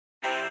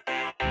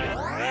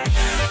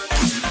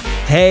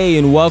Hey,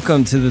 and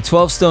welcome to the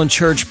 12 Stone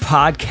Church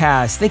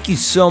podcast. Thank you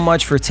so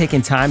much for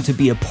taking time to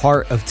be a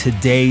part of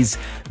today's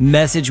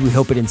message. We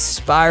hope it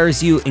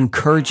inspires you,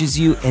 encourages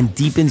you, and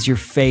deepens your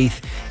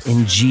faith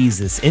in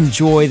Jesus.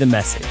 Enjoy the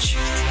message.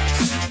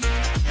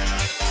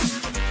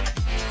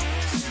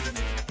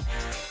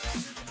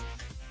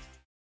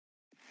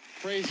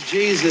 Praise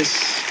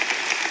Jesus.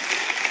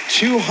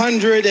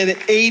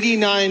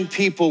 289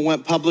 people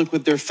went public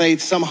with their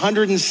faith, some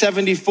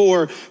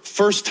 174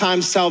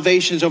 first-time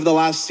salvations over the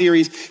last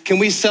series. Can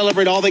we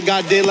celebrate all that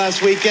God did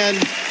last weekend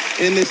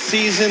in this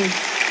season?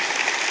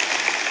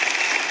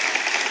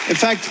 In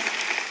fact,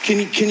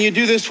 can you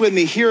do this with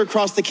me here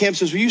across the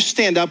campuses? Will you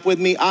stand up with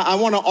me? I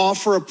want to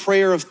offer a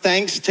prayer of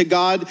thanks to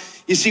God.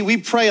 You see, we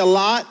pray a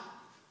lot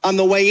on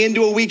the way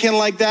into a weekend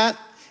like that.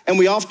 And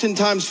we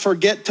oftentimes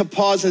forget to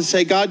pause and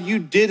say, God, you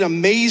did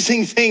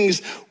amazing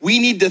things. We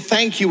need to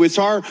thank you. It's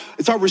our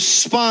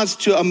response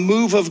to a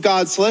move of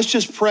God. So let's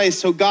just pray.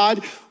 So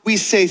God, we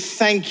say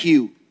thank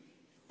you.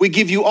 We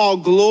give you all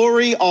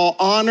glory, all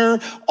honor,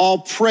 all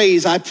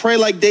praise. I pray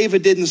like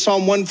David did in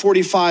Psalm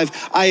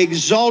 145. I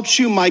exalt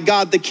you, my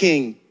God, the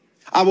King.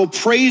 I will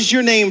praise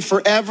your name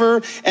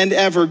forever and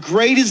ever.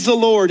 Great is the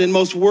Lord and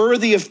most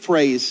worthy of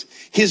praise.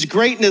 His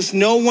greatness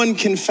no one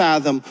can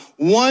fathom.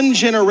 One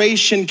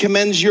generation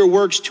commends your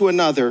works to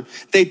another.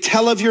 They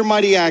tell of your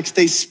mighty acts.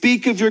 They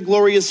speak of your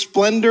glorious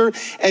splendor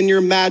and your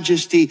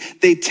majesty.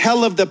 They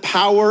tell of the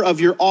power of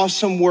your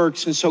awesome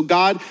works. And so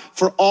God,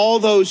 for all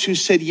those who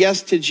said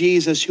yes to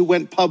Jesus, who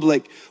went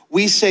public,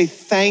 we say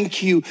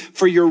thank you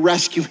for your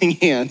rescuing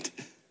hand.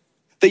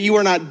 That you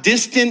are not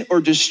distant or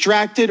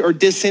distracted or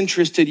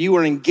disinterested. You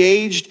are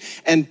engaged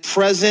and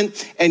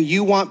present, and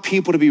you want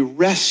people to be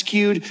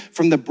rescued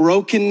from the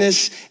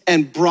brokenness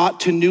and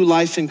brought to new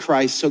life in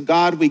Christ. So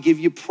God, we give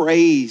you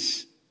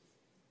praise.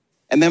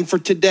 And then for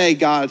today,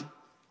 God,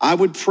 I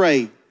would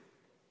pray,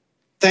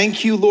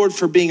 thank you, Lord,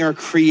 for being our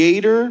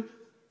creator.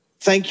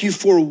 Thank you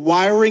for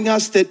wiring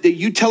us, that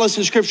you tell us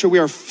in scripture, we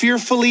are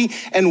fearfully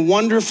and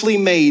wonderfully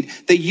made,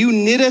 that you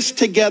knit us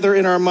together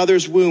in our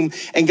mother's womb.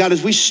 And God,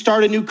 as we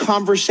start a new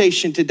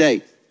conversation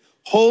today,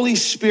 Holy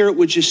Spirit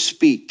would just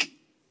speak.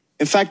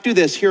 In fact, do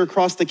this here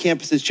across the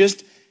campuses,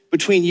 just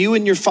between you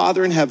and your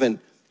Father in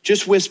heaven,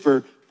 just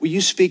whisper, will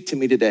you speak to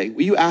me today?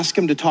 Will you ask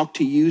him to talk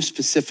to you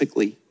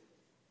specifically?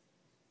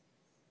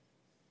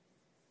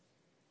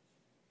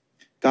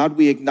 God,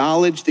 we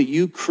acknowledge that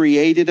you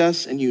created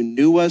us and you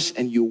knew us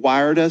and you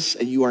wired us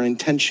and you are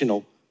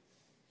intentional.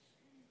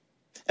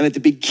 And at the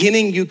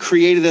beginning, you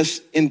created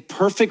us in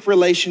perfect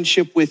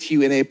relationship with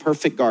you in a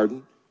perfect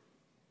garden.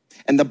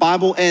 And the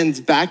Bible ends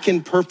back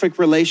in perfect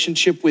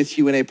relationship with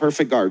you in a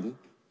perfect garden.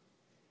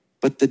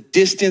 But the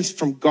distance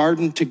from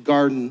garden to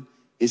garden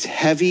is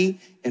heavy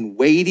and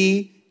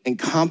weighty and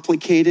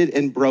complicated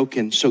and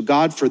broken. So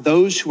God, for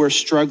those who are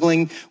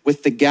struggling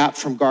with the gap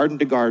from garden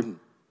to garden,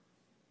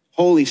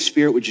 Holy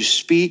Spirit, would you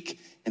speak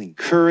and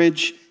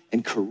encourage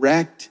and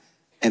correct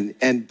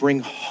and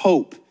bring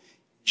hope. In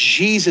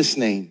Jesus'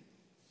 name,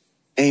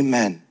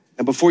 amen.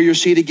 And before you're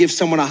seated, give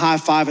someone a high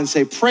five and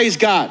say, praise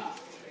God.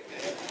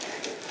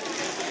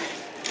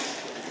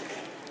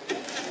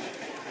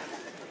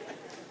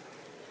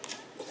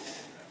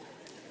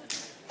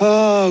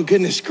 Oh,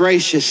 goodness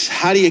gracious.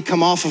 How do you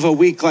come off of a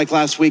week like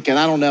last weekend?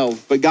 I don't know,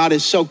 but God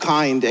is so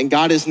kind and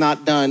God is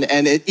not done.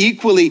 And it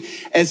equally,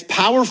 as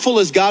powerful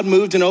as God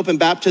moved in open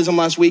baptism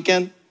last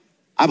weekend,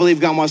 I believe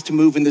God wants to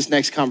move in this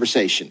next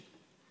conversation.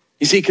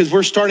 You see, because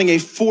we're starting a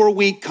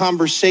 4-week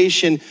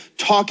conversation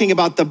talking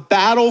about the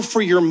battle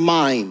for your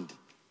mind.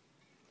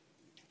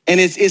 And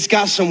it's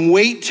got some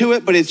weight to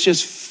it, but it's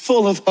just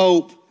full of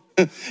hope.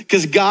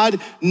 Because God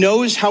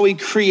knows how he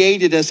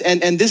created us.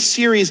 And this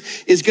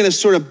series is going to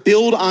sort of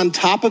build on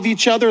top of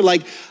each other.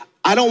 Like,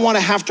 I don't want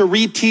to have to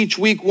reteach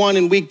week 1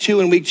 and week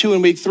 2 and week 2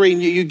 and week 3,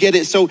 and you get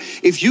it. So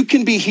if you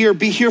can be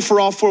here for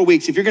all 4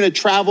 weeks. If you're going to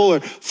travel or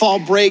fall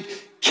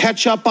break,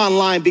 catch up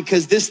online,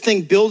 because this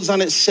thing builds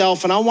on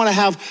itself. And I want to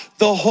have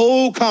the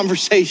whole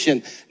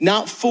conversation,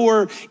 not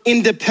 4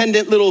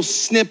 independent little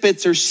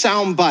snippets or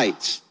sound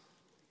bites.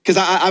 Because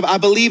I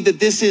believe that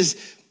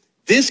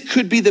this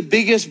could be the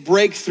biggest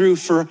breakthrough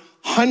for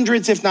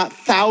hundreds, if not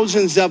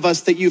thousands of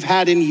us that you've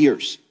had in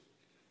years.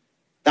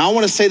 Now, I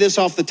want to say this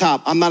off the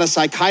top. I'm not a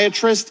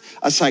psychiatrist,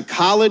 a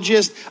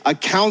psychologist, a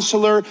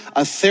counselor,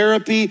 a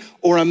therapy,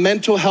 or a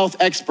mental health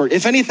expert.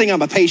 If anything,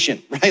 I'm a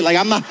patient, right? Like,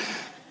 I'm not,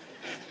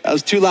 that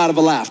was too loud of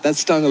a laugh. That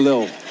stung a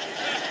little.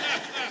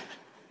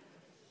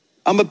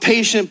 I'm a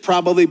patient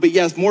probably, but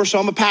yes, more so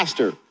I'm a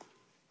pastor.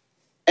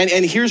 And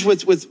here's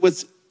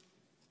what's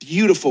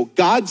beautiful.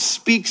 God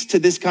speaks to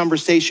this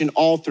conversation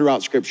all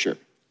throughout scripture.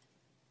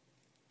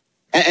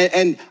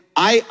 And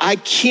I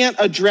can't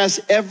address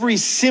every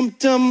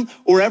symptom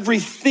or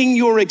everything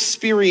you're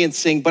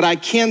experiencing, but I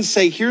can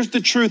say, here's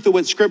the truth of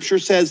what scripture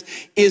says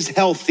is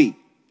healthy.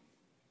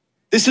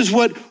 This is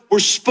what we're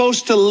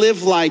supposed to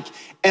live like.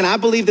 And I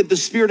believe that the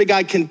Spirit of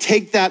God can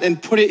take that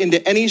and put it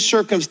into any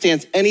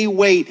circumstance, any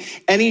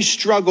weight, any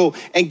struggle,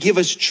 and give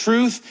us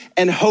truth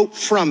and hope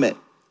from it.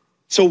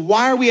 So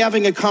why are we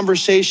having a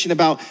conversation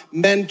about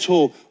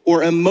mental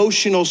or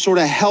emotional sort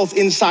of health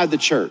inside the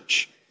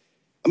church?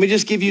 Let me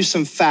just give you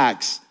some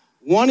facts.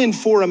 1 in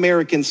 4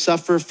 Americans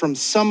suffer from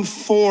some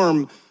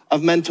form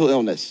of mental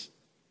illness.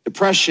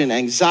 Depression,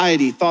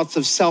 anxiety, thoughts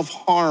of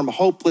self-harm,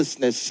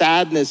 hopelessness,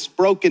 sadness,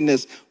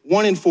 brokenness.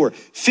 1 in 4.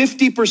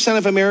 50%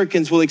 of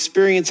Americans will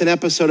experience an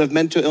episode of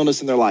mental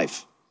illness in their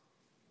life.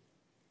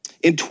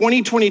 In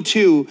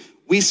 2022,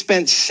 we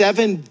spent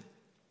 $7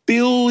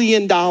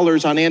 billion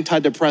on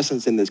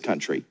antidepressants in this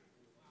country.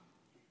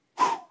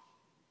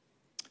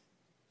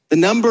 The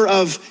number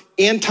of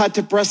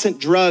antidepressant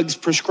drugs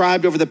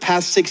prescribed over the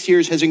past 6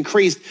 years has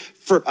increased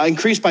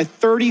by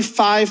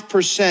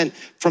 35%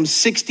 from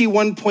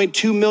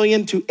 61.2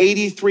 million to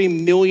 83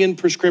 million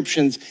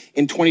prescriptions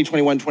in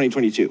 2021,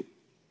 2022.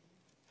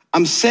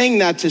 I'm saying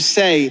that to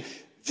say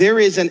there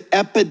is an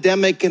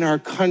epidemic in our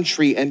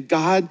country and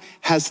God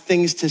has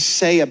things to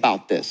say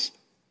about this.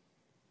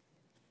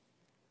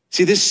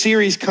 See, this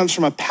series comes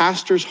from a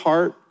pastor's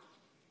heart,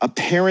 a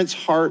parent's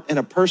heart, and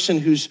a person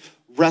who's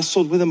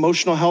wrestled with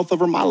emotional health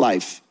over my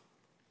life.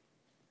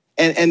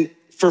 And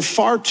for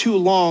far too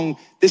long,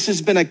 this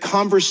has been a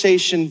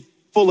conversation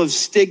full of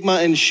stigma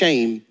and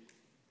shame.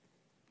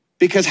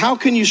 Because how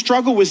can you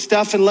struggle with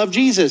stuff and love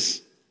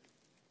Jesus?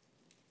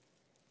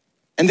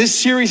 And this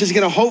series is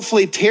gonna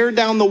hopefully tear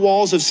down the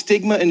walls of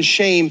stigma and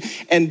shame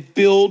and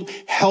build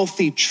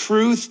healthy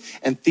truth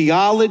and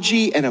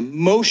theology and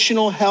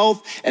emotional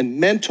health and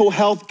mental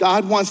health.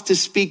 God wants to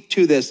speak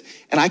to this.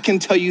 And I can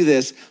tell you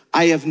this,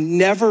 I have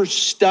never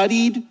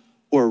studied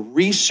or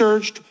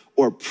researched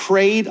or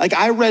prayed. Like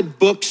I read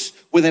books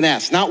with an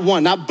S, not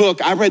one, not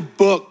book. I read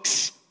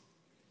books.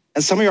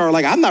 And some of you are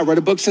like, I've not read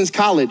a book since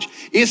college.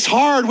 It's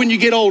hard when you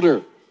get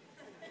older.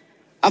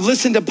 I've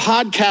listened to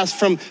podcasts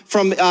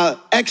from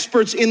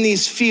experts in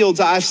these fields.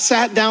 I've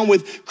sat down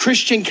with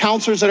Christian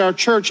counselors at our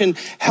church and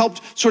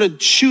helped sort of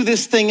chew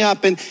this thing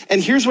up. And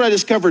here's what I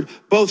discovered.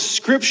 Both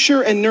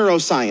scripture and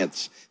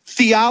neuroscience,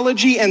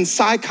 theology and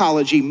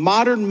psychology,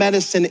 modern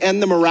medicine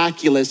and the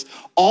miraculous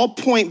all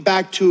point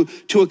back to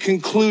a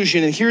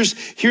conclusion. And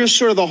here's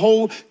sort of the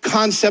whole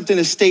concept in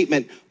a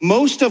statement.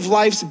 Most of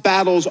life's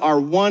battles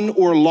are won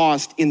or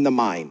lost in the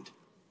mind.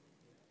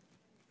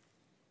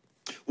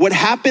 What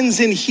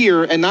happens in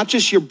here, and not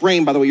just your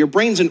brain, by the way, your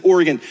brain's an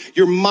organ.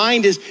 Your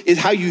mind is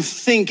how you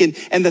think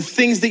and the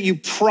things that you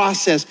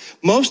process.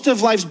 Most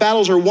of life's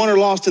battles are won or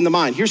lost in the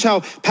mind. Here's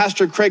how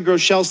Pastor Craig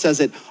Groeschel says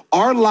it.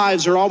 Our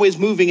lives are always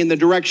moving in the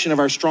direction of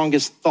our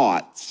strongest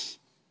thoughts.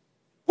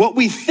 What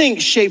we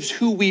think shapes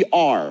who we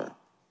are.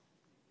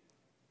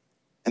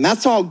 And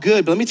that's all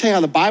good, but let me tell you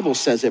how the Bible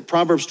says it.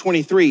 Proverbs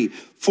 23,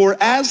 for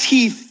as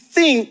he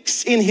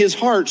thinks in his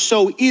heart,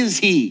 so is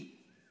he.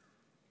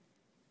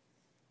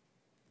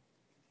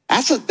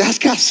 That's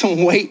got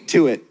some weight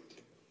to it.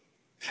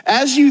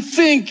 As you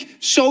think,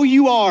 so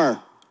you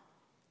are.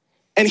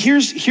 And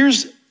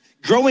here's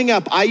growing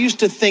up, I used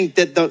to think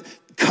that the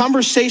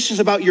conversations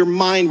about your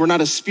mind were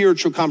not a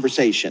spiritual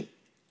conversation.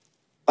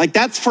 Like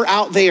that's for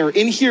out there.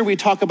 In here, we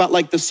talk about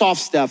like the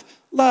soft stuff,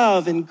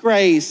 love and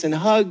grace and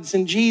hugs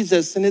and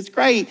Jesus, and it's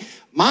great.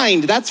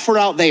 Mind, that's for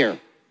out there.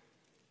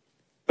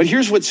 But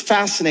here's what's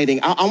fascinating.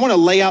 I want to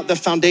lay out the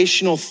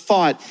foundational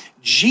thought.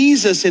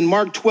 Jesus in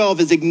Mark 12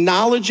 is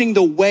acknowledging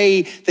the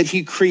way that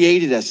he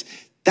created us.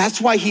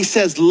 That's why he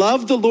says,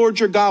 love the Lord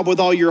your God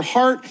with all your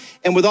heart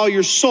and with all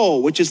your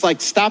soul, which is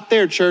like, stop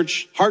there,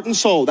 church, heart and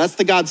soul. That's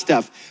the God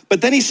stuff. But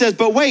then he says,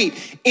 but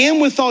wait, and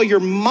with all your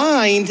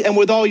mind and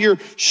with all your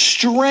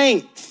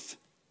strength.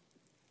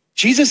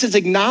 Jesus is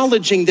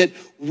acknowledging that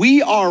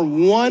we are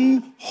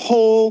one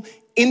whole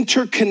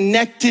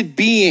interconnected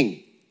being.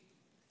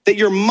 That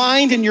your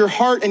mind and your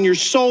heart and your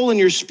soul and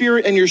your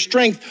spirit and your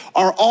strength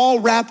are all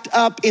wrapped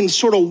up in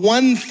sort of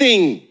one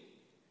thing.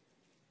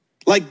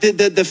 Like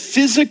the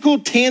physical,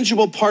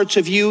 tangible parts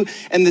of you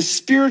and the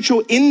spiritual,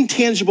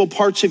 intangible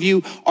parts of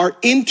you are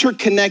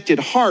interconnected.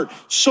 Heart,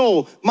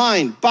 soul,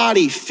 mind,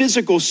 body,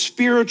 physical,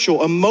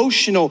 spiritual,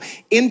 emotional,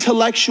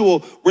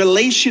 intellectual,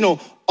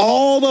 relational.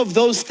 All of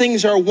those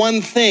things are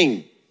one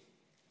thing,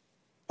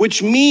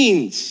 which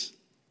means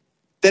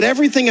that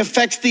everything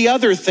affects the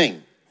other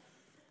thing.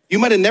 You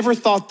might have never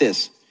thought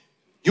this.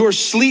 Your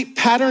sleep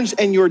patterns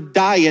and your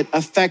diet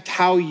affect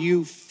how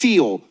you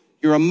feel,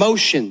 your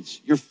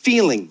emotions, your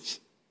feelings.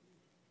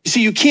 You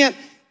see, you can't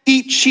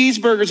eat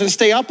cheeseburgers and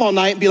stay up all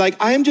night and be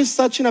like, I am just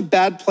such in a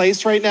bad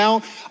place right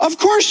now. Of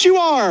course you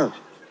are.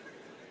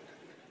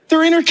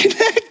 They're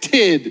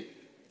interconnected.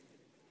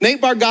 Nate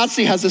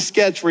Bargatze has a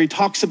sketch where he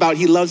talks about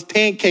he loves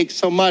pancakes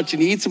so much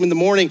and he eats them in the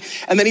morning.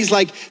 And then he's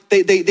like,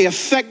 they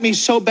affect me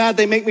so bad,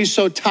 they make me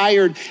so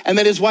tired. And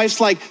then his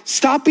wife's like,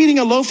 stop eating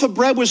a loaf of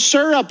bread with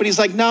syrup. And he's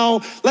like,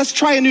 no, let's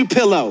try a new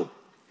pillow.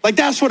 Like,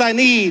 that's what I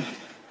need.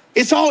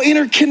 It's all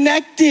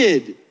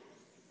interconnected.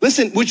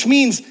 Listen, which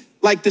means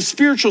like the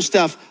spiritual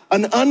stuff,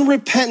 an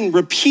unrepentant,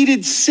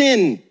 repeated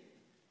sin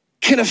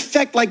can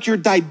affect like your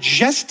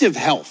digestive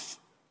health.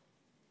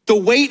 The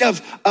weight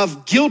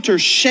of guilt or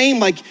shame,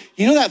 like,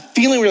 you know that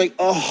feeling where you're like,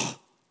 oh,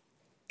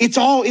 It's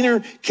all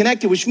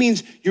interconnected, which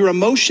means your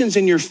emotions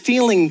and your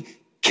feeling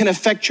can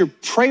affect your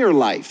prayer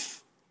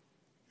life.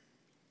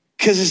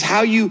 Because it's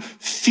how you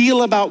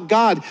feel about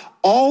God.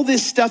 All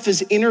this stuff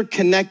is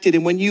interconnected.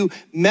 And when you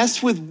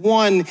mess with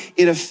one,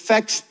 it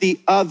affects the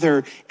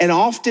other. And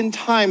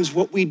oftentimes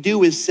what we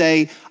do is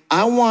say,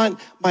 I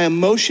want my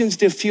emotions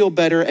to feel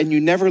better. And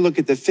you never look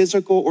at the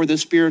physical or the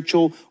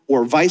spiritual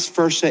or vice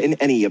versa in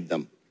any of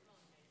them.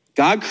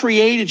 God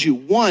created you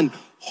one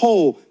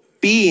whole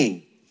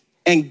being.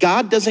 And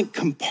God doesn't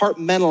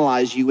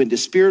compartmentalize you into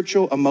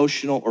spiritual,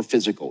 emotional, or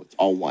physical. It's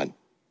all one.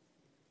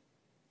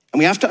 And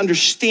we have to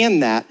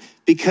understand that,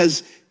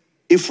 because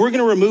if we're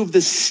gonna remove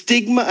the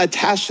stigma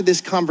attached to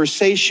this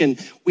conversation,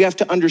 we have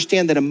to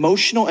understand that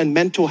emotional and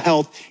mental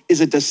health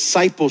is a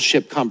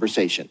discipleship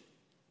conversation.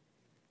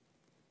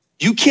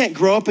 You can't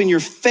grow up in your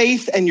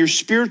faith and your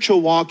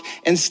spiritual walk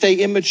and stay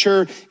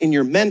immature in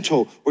your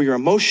mental or your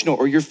emotional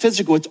or your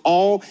physical. It's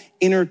all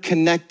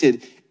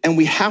interconnected. And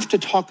we have to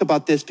talk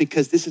about this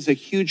because this is a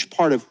huge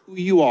part of who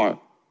you are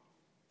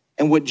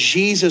and what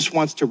Jesus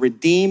wants to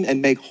redeem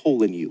and make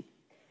whole in you.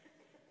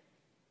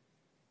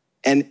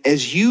 And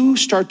as you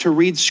start to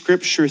read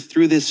scripture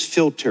through this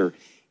filter,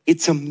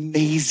 it's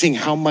amazing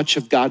how much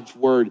of God's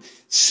word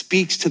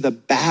speaks to the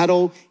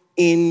battle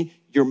in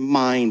your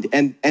mind.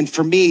 And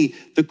for me,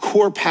 the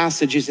core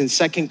passage is in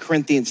 2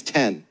 Corinthians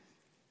 10.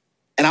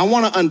 And I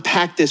want to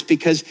unpack this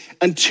because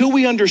until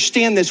we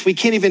understand this, we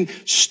can't even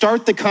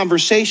start the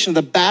conversation,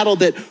 the battle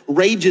that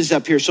rages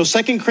up here. So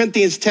 2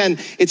 Corinthians 10,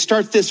 it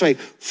starts this way.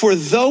 For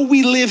though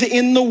we live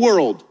in the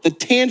world, the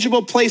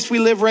tangible place we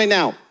live right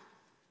now,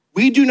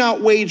 we do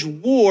not wage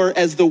war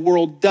as the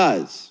world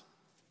does.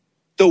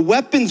 The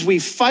weapons we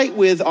fight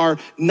with are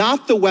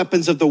not the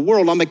weapons of the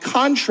world. On the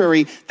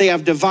contrary, they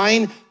have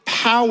divine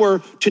power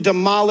to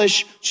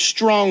demolish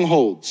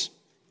strongholds.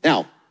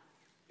 Now,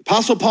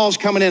 Apostle Paul's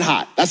coming in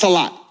hot. That's a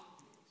lot.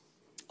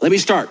 Let me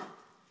start.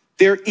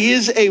 There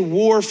is a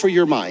war for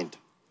your mind.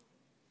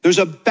 There's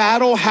a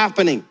battle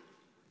happening.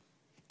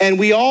 And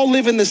we all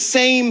live in the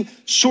same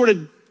sort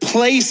of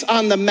place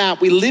on the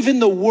map. We live in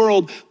the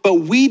world, but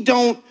we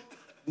don't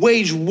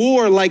wage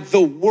war like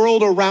the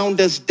world around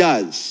us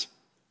does.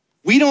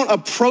 We don't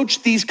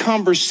approach these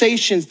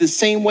conversations the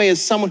same way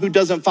as someone who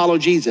doesn't follow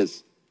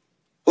Jesus.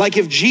 Like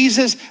if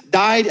Jesus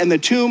died and the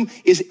tomb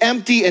is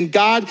empty and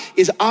God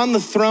is on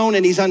the throne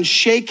and he's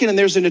unshaken and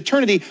there's an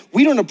eternity,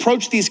 we don't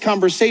approach these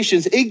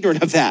conversations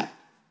ignorant of that.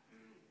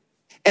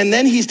 And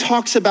then he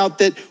talks about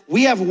that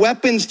we have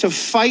weapons to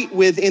fight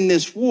with in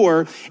this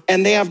war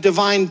and they have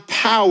divine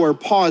power.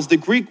 Pause. The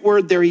Greek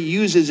word there he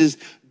uses is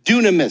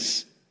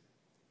dunamis.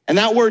 And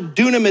that word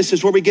dunamis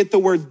is where we get the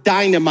word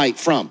dynamite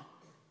from.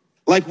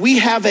 Like we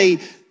have a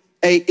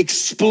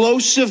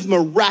explosive,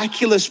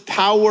 miraculous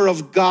power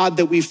of God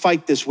that we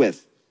fight this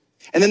with.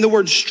 And then the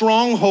word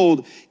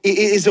stronghold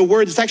is a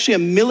word, it's actually a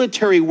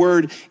military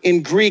word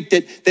in Greek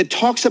that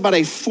talks about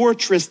a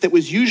fortress that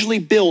was usually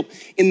built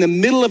in the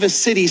middle of a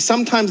city.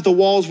 Sometimes the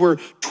walls were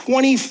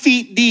 20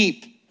 feet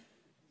deep.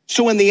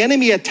 So when the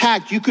enemy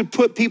attacked, you could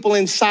put people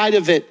inside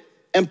of it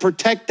and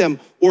protect them.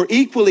 Or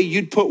equally,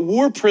 you'd put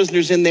war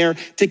prisoners in there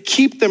to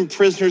keep them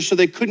prisoners so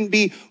they couldn't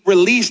be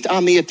released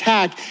on the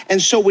attack. And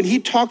so when he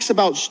talks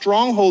about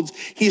strongholds,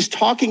 he's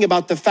talking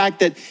about the fact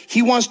that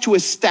he wants to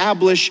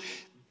establish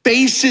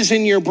bases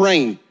in your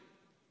brain,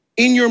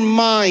 in your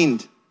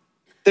mind,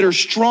 that are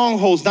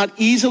strongholds, not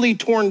easily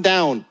torn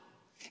down.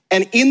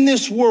 And in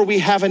this war, we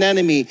have an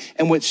enemy.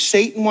 And what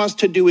Satan wants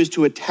to do is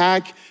to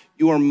attack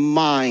your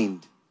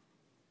mind.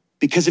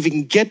 Because if he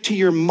can get to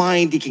your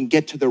mind, he can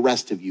get to the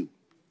rest of you.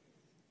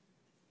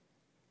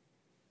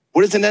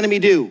 What does an enemy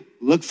do?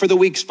 Look for the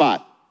weak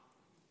spot.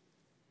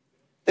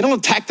 They don't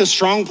attack the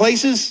strong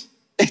places.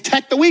 They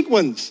attack the weak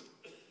ones.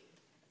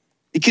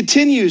 He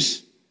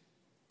continues,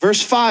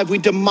 verse 5, we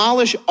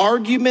demolish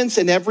arguments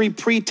and every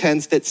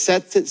pretense that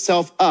sets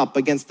itself up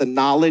against the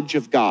knowledge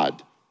of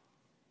God.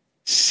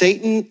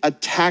 Satan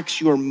attacks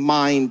your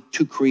mind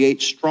to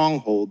create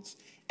strongholds,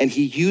 and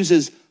he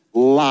uses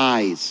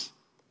lies.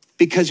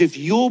 Because if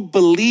you'll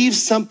believe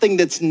something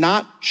that's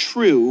not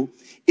true,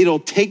 it'll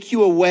take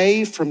you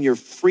away from your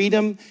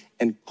freedom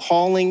and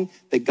calling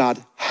that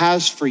God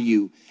has for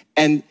you.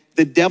 And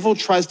the devil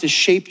tries to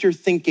shape your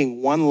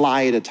thinking one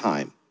lie at a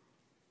time.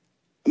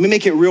 Let me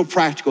make it real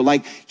practical.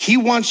 Like he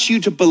wants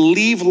you to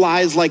believe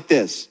lies like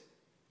this.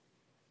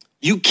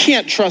 You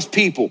can't trust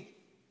people.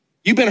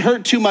 You've been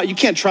hurt too much. You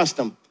can't trust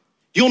them.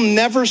 You'll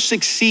never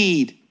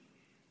succeed.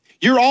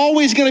 You're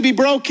always going to be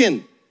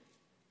broken.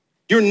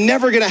 You're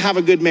never going to have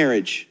a good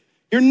marriage.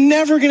 You're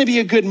never going to be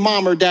a good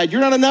mom or dad.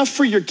 You're not enough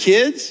for your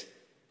kids.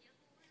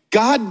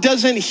 God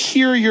doesn't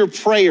hear your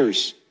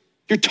prayers.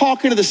 You're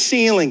talking to the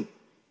ceiling.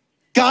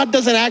 God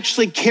doesn't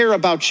actually care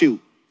about you.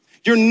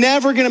 You're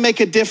never going to make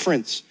a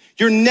difference.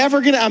 You're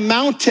never going to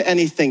amount to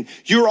anything.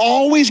 You're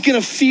always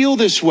going to feel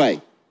this way.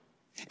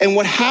 And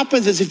what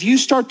happens is if you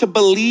start to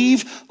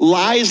believe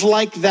lies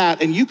like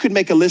that, and you could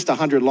make a list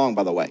 100 long,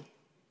 by the way.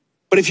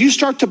 But if you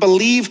start to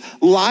believe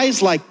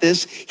lies like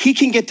this, he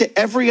can get to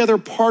every other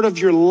part of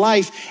your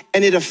life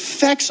and it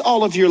affects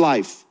all of your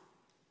life.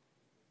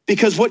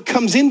 because what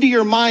comes into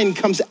your mind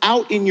comes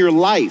out in your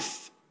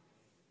life.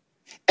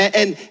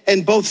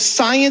 And both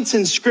science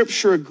and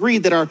scripture agree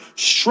that our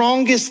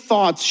strongest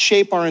thoughts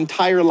shape our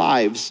entire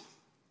lives.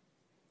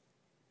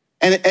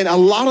 And a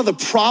lot of the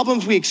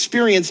problems we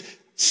experience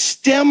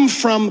stem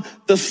from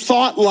the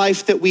thought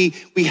life that we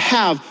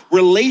have,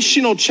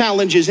 relational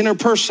challenges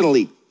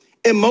interpersonally,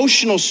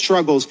 emotional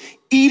struggles,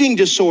 eating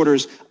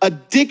disorders,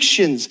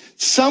 addictions,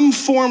 some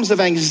forms of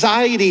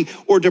anxiety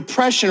or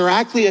depression are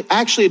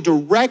actually a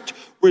direct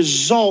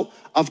result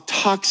of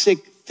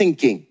toxic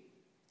thinking.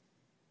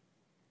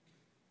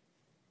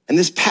 And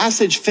this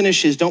passage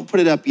finishes, don't put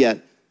it up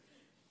yet.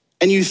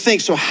 And you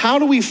think, so how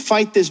do we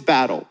fight this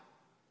battle?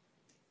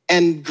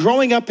 And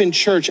growing up in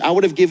church, I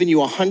would have given you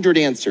 100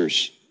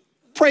 answers.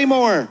 Pray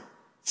more,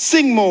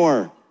 sing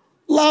more,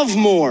 love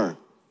more.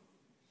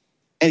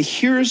 And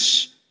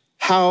here's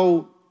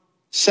how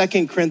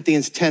 2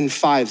 Corinthians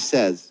 10:5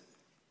 says,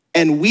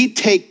 and we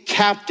take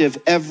captive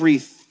every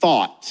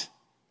thought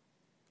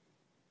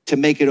to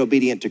make it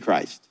obedient to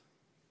Christ.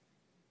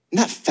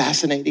 Isn't that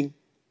fascinating?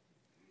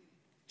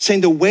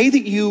 Saying the way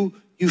that you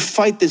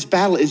fight this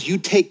battle is you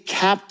take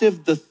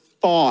captive the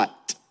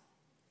thought,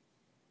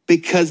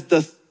 because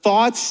the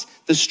thoughts,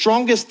 the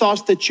strongest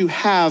thoughts that you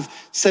have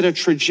set a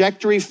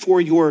trajectory for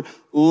your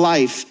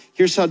life.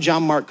 Here's how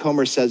John Mark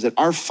Comer says it.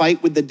 Our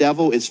fight with the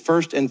devil is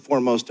first and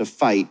foremost a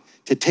fight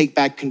to take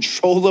back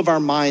control of our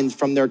minds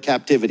from their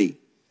captivity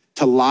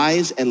to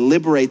lies and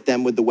liberate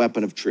them with the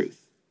weapon of truth.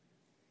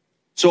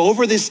 So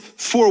over this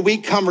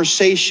 4-week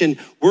conversation,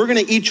 we're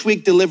gonna each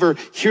week deliver,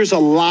 here's a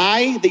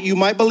lie that you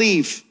might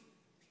believe.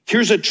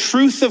 Here's a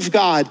truth of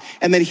God,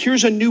 and then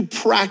here's a new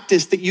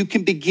practice that you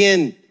can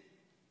begin.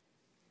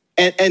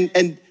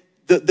 And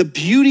the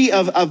beauty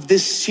of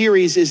this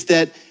series is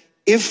that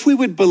if we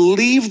would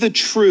believe the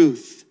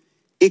truth,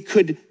 it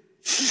could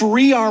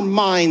free our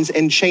minds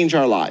and change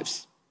our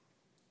lives.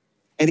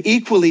 And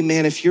equally,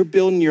 man, if you're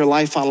building your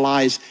life on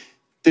lies,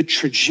 the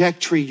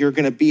trajectory you're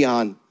gonna be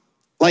on,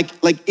 like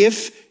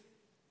if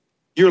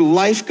your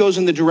life goes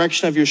in the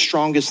direction of your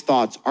strongest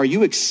thoughts, are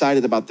you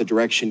excited about the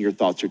direction your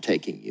thoughts are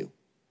taking you?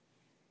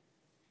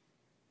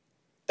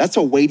 That's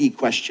a weighty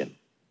question.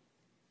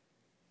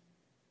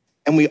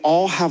 And we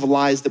all have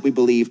lies that we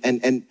believe.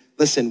 And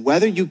listen,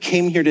 whether you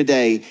came here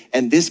today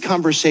and this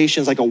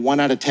conversation is like a 1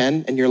 out of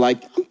 10 and you're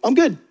like, I'm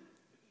good.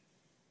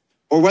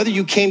 Or whether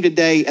you came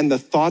today and the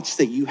thoughts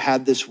that you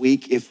had this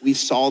week, if we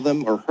saw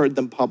them or heard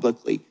them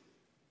publicly,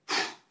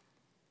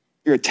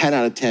 you're a 10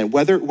 out of 10.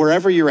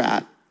 Wherever you're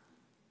at,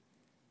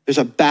 there's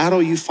a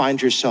battle you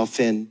find yourself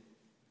in.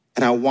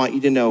 And I want you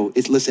to know,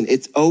 listen,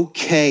 it's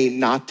okay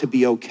not to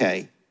be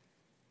okay,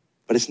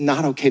 but it's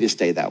not okay to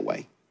stay that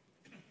way.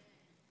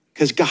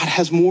 Because God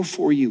has more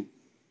for you.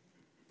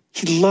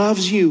 He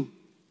loves you.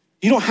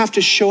 You don't have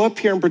to show up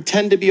here and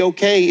pretend to be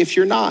okay if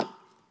you're not.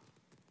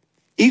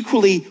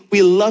 Equally,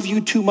 we love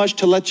you too much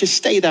to let you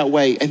stay that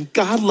way. And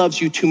God loves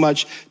you too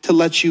much to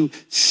let you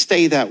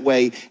stay that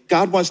way.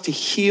 God wants to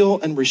heal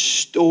and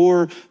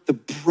restore the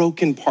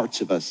broken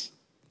parts of us.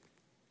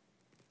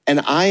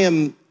 And I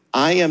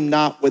am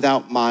not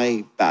without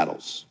my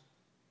battles.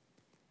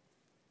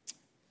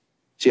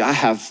 See, I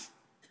have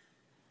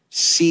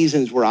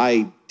seasons where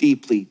I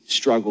deeply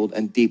struggled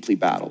and deeply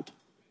battled.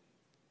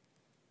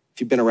 If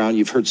you've been around,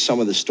 you've heard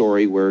some of the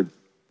story where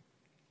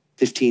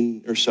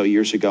 15 or so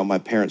years ago, my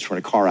parents were in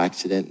a car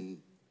accident. And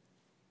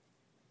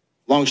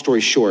long story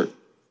short,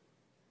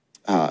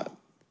 I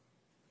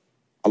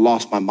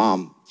lost my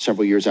mom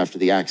several years after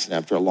the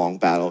accident, after a long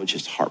battle. It was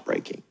just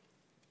heartbreaking.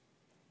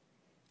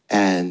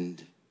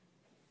 And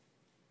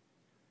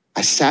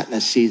I sat in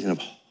a season of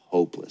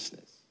hopelessness.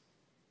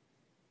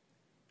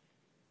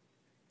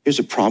 Here's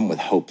a problem with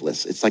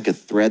hopeless. It's like a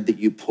thread that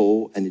you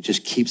pull and it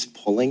just keeps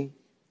pulling.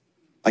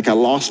 Like I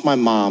lost my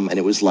mom and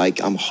it was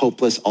like, I'm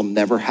hopeless. I'll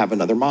never have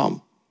another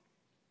mom.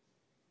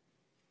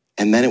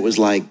 And then it was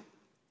like,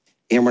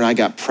 Amber and I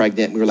got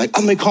pregnant. We were like,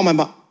 I'm gonna call my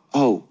mom.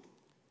 Oh,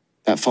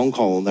 that phone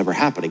call will never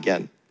happen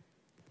again.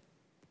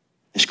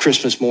 It's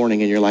Christmas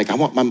morning and you're like, I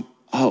want my,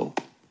 oh.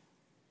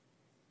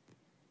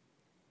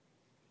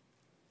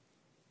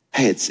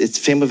 Hey, it's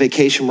family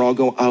vacation. We're all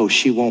going, oh,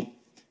 she won't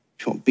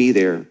be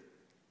there.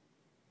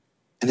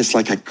 And it's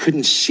like I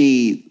couldn't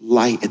see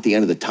light at the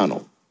end of the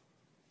tunnel.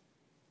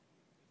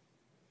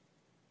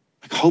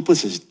 Like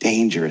hopeless is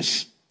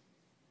dangerous.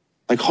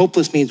 Like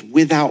hopeless means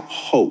without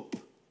hope.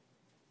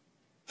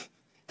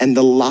 And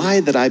the lie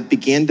that I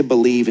began to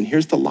believe, and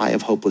here's the lie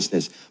of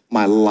hopelessness,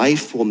 my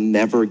life will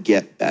never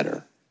get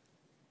better.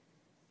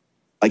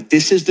 Like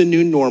this is the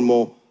new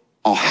normal.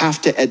 I'll have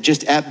to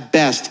just at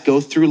best go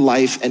through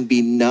life and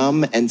be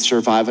numb and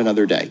survive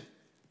another day.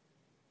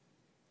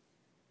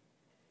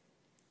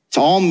 It's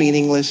all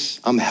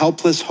meaningless. I'm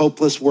helpless,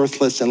 hopeless,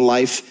 worthless, and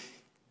life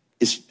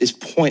is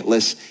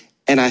pointless.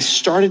 And I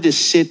started to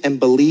sit and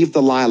believe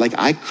the lie. Like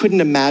I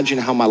couldn't imagine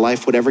how my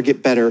life would ever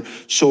get better.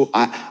 So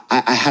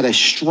I had a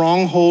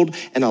stronghold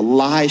and a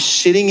lie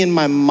sitting in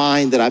my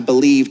mind that I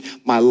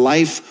believed my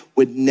life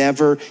would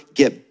never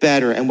get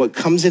better. And what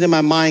comes into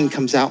my mind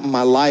comes out in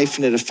my life,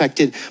 and it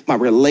affected my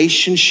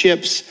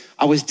relationships.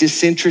 I was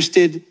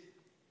disinterested.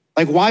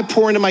 Like, why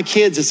pour into my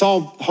kids? It's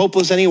all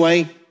hopeless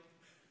anyway.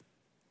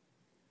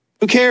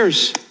 Who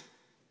cares?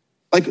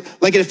 Like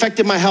it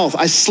affected my health.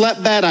 I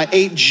slept bad. I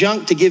ate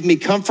junk to give me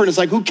comfort. It's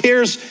like, who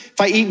cares if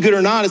I eat good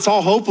or not? It's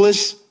all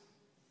hopeless.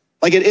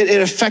 Like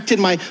it affected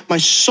my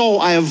soul.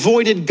 I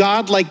avoided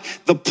God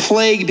like the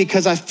plague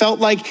because I felt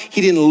like he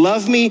didn't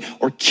love me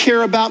or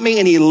care about me,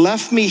 and he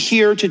left me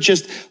here to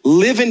just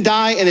live and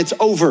die, and it's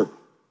over.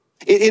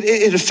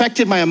 It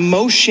affected my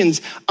emotions.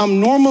 I'm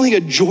normally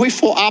a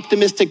joyful,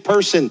 optimistic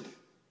person.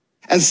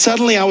 And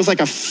suddenly I was like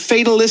a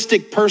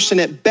fatalistic person.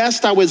 At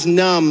best, I was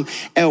numb.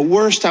 At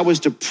worst, I was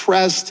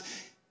depressed,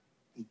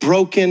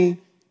 broken,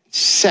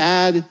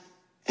 sad,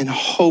 and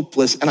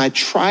hopeless. And I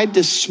tried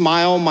to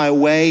smile my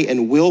way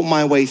and will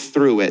my way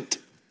through it.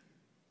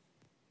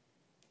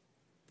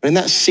 But in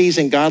that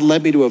season, God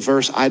led me to a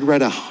verse I'd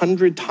read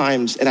 100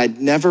 times, and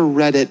I'd never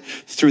read it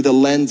through the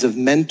lens of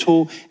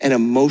mental and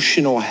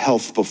emotional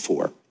health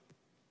before.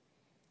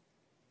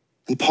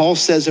 And Paul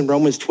says in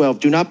Romans 12,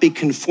 do not be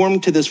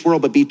conformed to this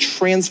world, but be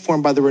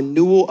transformed by the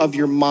renewal of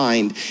your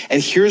mind.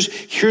 And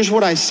here's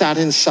what I sat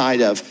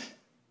inside of.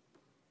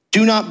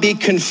 Do not be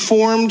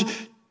conformed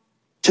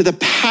to the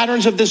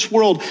patterns of this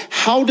world.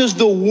 How does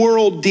the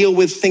world deal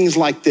with things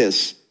like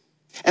this?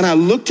 And I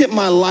looked at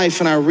my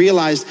life and I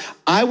realized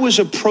I was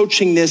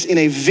approaching this in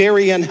a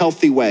very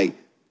unhealthy way.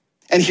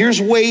 And here's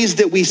ways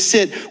that we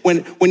sit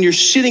when you're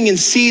sitting in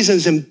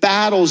seasons and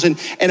battles and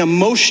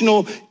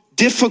emotional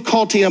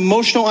difficulty,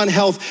 emotional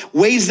unhealth,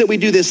 ways that we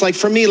do this. Like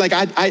for me, like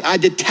I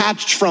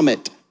detached from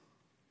it.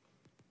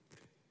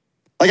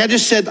 Like I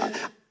just said,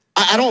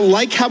 I don't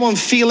like how I'm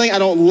feeling. I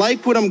don't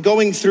like what I'm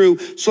going through.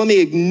 So let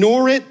me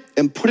ignore it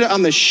and put it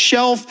on the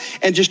shelf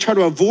and just try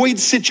to avoid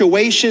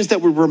situations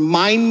that would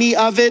remind me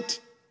of it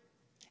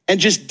and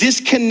just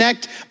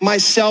disconnect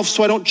myself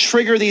so I don't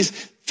trigger these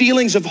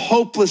feelings of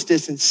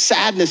hopelessness and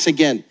sadness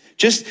again.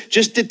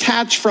 Just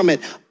detach from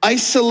it,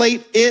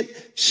 isolate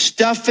it,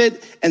 stuff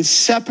it, and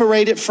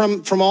separate it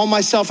from all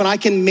myself, and I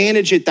can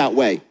manage it that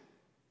way.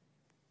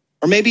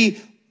 Or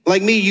maybe,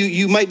 like me,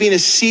 you might be in a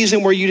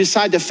season where you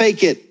decide to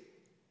fake it.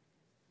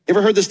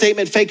 Ever heard the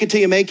statement, fake it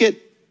till you make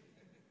it?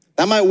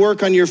 That might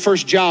work on your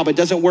first job. It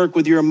doesn't work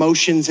with your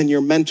emotions and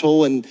your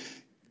mental, and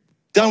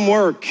doesn't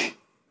work.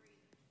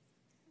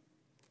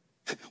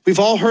 We've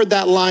all heard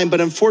that line,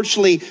 but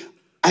unfortunately,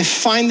 I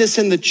find this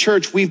in the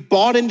church. We've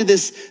bought into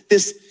this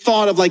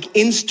thought of like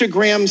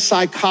Instagram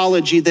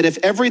psychology that if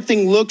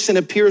everything looks and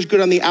appears good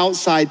on the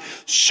outside,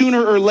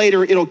 sooner or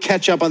later, it'll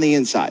catch up on the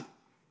inside.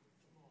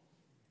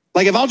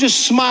 Like if I'll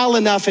just smile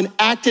enough and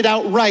act it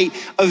out right,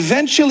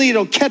 eventually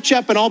it'll catch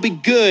up and I'll be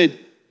good.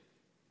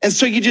 And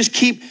so you just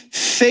keep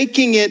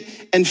faking it.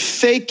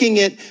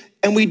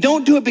 And we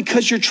don't do it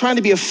because you're trying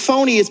to be a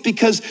phony. It's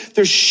because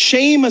there's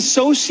shame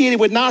associated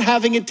with not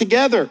having it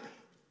together.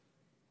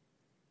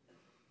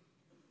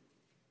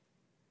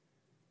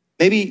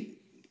 Maybe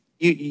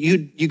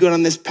you go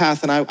down this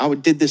path, and I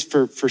did this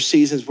for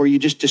seasons where you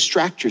just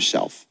distract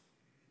yourself.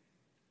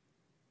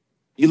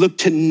 You look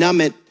to numb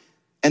it,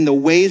 and the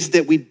ways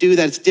that we do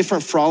that, it's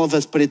different for all of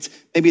us, but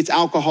maybe it's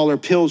alcohol or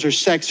pills or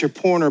sex or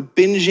porn or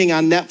binging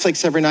on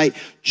Netflix every night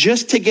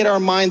just to get our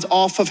minds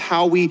off of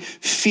how we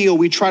feel.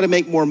 We try to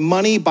make more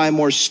money, buy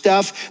more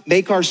stuff,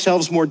 make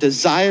ourselves more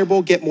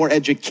desirable, get more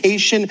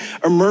education,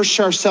 immerse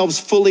ourselves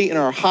fully in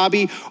our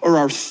hobby or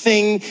our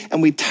thing,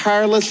 and we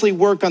tirelessly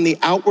work on the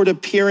outward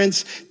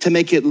appearance to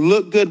make it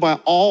look good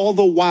while all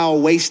the while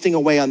wasting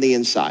away on the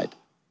inside.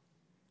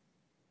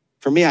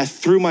 For me, I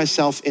threw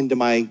myself into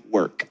my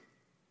work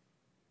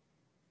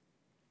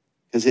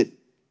because it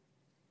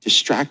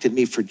distracted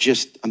me for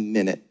just a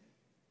minute.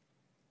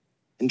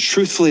 And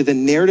truthfully, the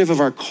narrative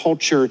of our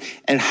culture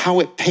and how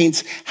it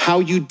paints how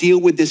you deal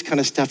with this kind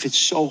of stuff, it's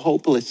so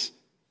hopeless.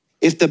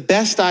 If the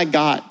best I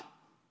got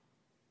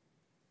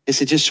is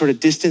to just sort of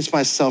distance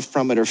myself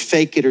from it or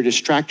fake it or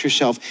distract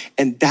yourself,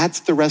 and that's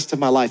the rest of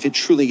my life, it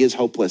truly is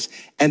hopeless.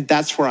 And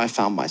that's where I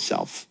found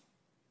myself.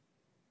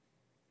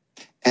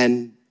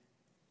 And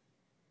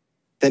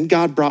then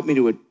God brought me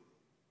to a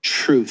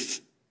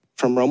truth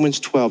from Romans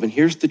 12, and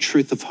here's the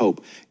truth of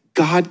hope.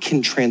 God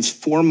can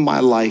transform my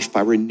life by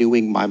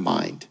renewing my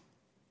mind.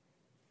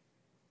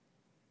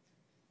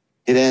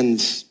 It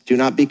ends, do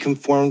not be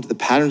conformed to the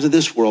patterns of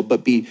this world,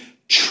 but be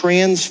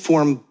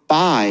transformed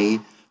by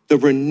the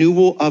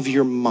renewal of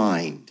your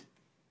mind.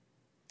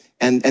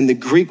 And the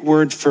Greek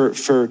word for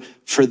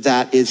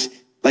that is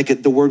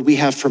like the word we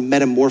have for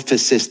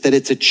metamorphosis, that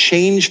it's a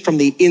change from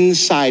the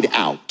inside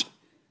out.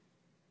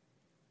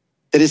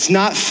 That it's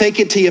not fake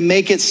it till you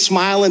make it,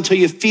 smile until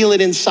you feel it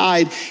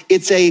inside.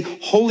 It's a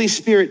Holy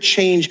Spirit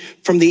change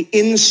from the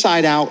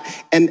inside out.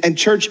 And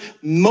church,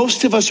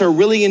 most of us are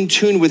really in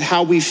tune with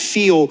how we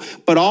feel,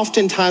 but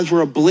oftentimes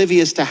we're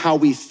oblivious to how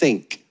we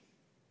think.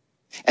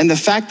 And the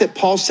fact that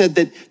Paul said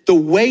that the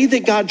way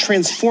that God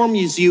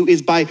transforms you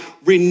is by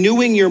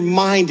renewing your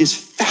mind is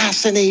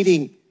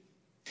fascinating.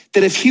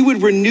 That if he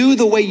would renew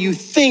the way you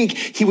think,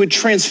 he would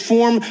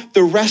transform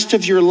the rest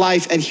of your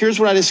life. And here's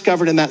what I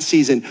discovered in that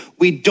season.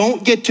 We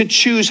don't get to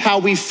choose how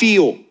we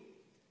feel,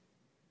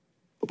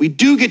 but we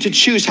do get to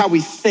choose how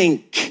we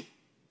think.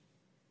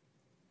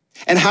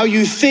 And how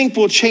you think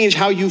will change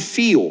how you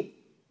feel.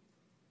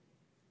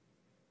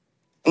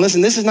 And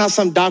listen, this is not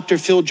some Dr.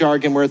 Phil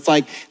jargon where it's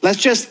like, let's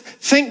just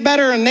think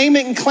better and name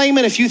it and claim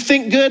it. If you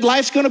think good,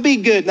 life's gonna be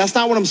good. That's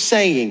not what I'm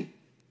saying.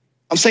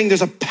 I'm saying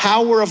there's a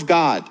power of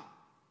God.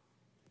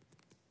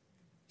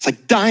 It's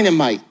like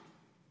dynamite.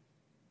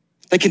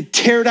 That can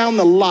tear down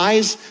the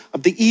lies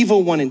of the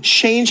evil one and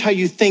change how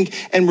you think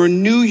and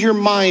renew your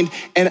mind.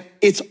 And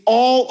it's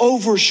all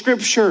over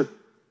Scripture.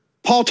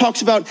 Paul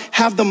talks about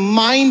have the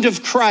mind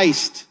of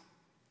Christ.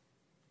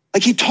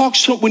 Like he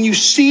talks, when you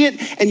see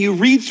it and you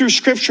read through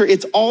Scripture,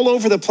 it's all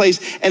over the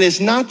place. And it's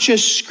not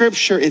just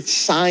Scripture, it's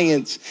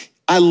science.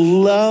 I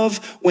love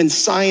when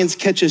science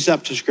catches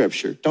up to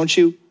Scripture, don't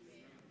you?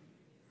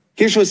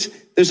 Here's what's,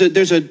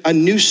 there's a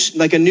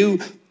new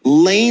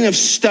lane of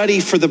study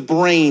for the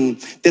brain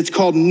that's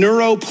called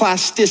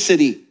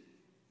neuroplasticity.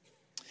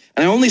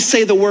 And I only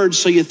say the word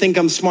so you think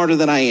I'm smarter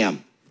than I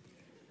am.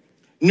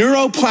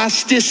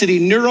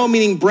 Neuroplasticity, neuro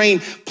meaning brain,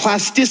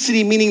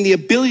 plasticity meaning the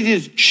ability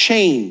to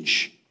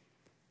change.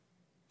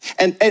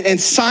 And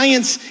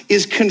science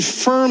is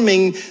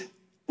confirming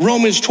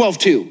Romans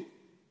 12:2.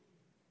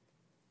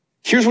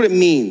 Here's what it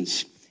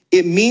means.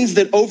 It means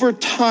that over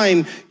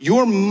time,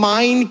 your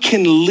mind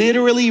can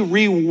literally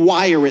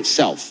rewire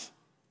itself.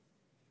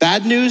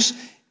 Bad news,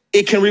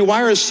 it can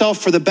rewire itself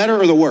for the better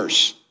or the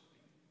worse.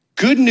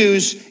 Good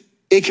news,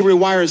 it can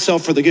rewire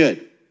itself for the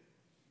good.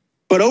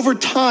 But over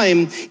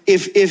time,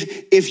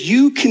 if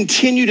you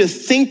continue to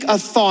think a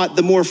thought,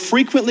 the more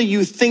frequently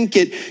you think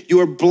it,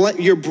 your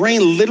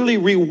brain literally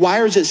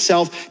rewires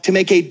itself to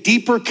make a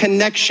deeper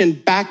connection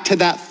back to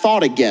that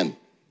thought again,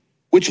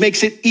 which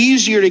makes it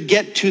easier to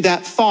get to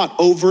that thought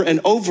over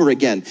and over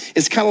again.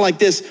 It's kind of like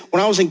this.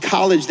 When I was in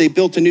college, they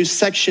built a new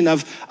section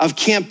of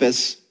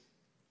campus.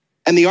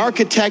 And the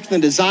architect and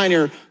the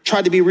designer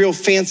tried to be real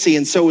fancy.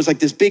 And so it was like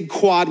this big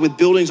quad with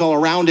buildings all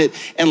around it.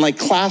 And like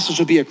classes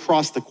would be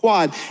across the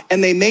quad.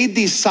 And they made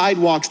these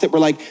sidewalks that were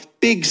like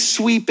big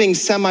sweeping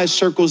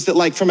semicircles that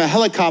like from a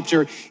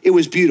helicopter, it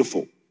was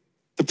beautiful.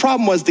 The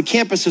problem was the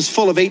campus is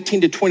full of 18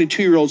 to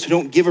 22-year-olds who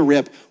don't give a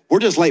rip. We're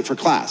just late for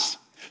class.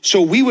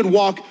 So we would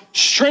walk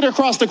straight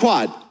across the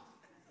quad.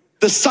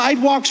 The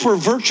sidewalks were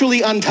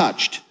virtually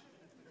untouched.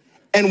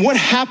 And what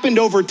happened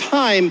over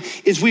time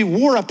is we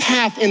wore a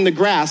path in the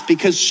grass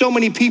because so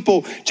many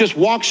people just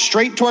walked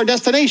straight to our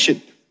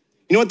destination.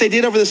 You know what they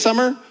did over the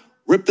summer?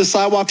 Ripped the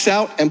sidewalks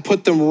out and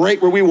put them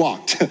right where we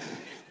walked.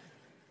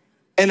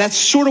 And that's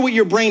sort of what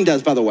your brain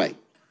does, by the way.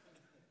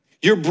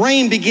 Your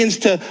brain begins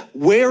to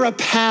wear a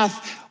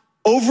path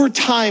over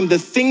time. The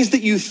things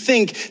that you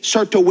think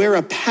start to wear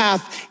a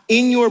path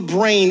in your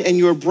brain, and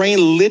your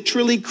brain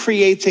literally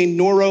creates a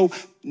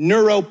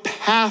neuro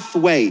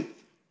pathway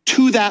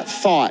to that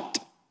thought,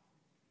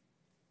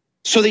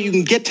 so that you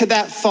can get to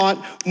that thought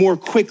more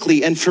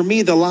quickly. And for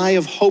me, the lie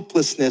of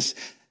hopelessness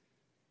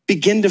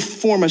began to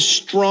form a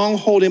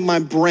stronghold in my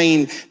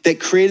brain that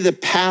created a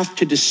path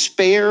to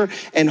despair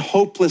and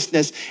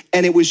hopelessness.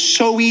 And it was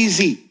so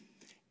easy.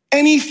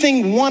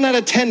 Anything 1 out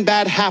of 10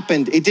 bad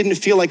happened, it didn't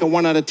feel like a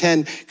 1 out of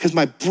 10 because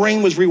my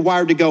brain was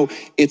rewired to go,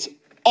 it's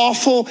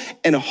awful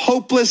and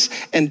hopeless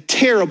and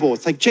terrible.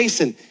 It's like,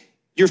 Jason,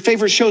 your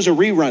favorite show's a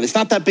rerun. It's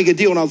not that big a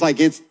deal. And I was like,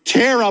 it's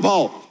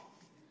terrible.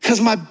 Because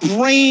my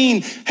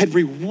brain had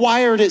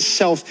rewired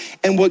itself.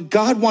 And what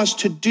God wants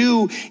to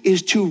do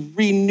is to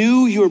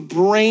renew your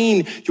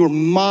brain, your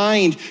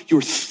mind,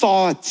 your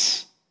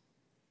thoughts.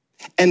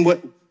 And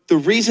the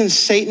reason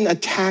Satan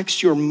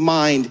attacks your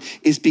mind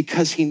is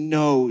because he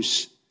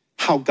knows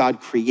how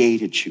God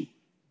created you.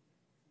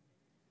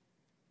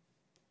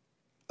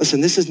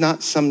 Listen, this is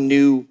not some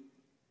new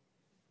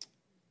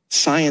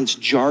science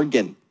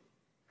jargon.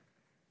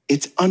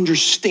 It's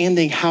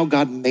understanding how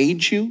God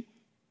made you,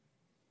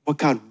 what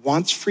God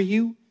wants for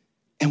you,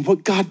 and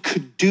what God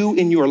could do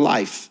in your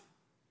life.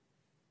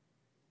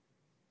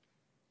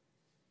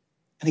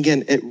 And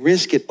again, at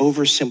risk at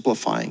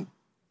oversimplifying,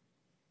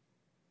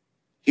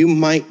 you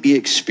might be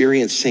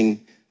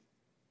experiencing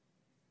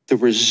the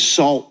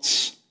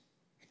results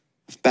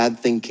of bad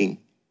thinking.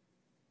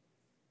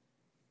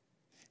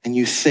 And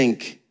you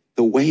think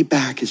the way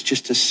back is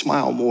just to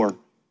smile more,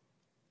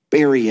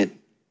 bury it,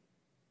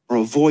 or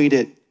avoid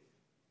it,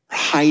 or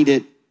hide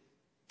it,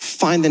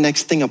 find the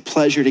next thing of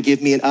pleasure to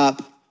give me an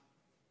up.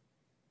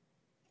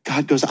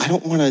 God goes, I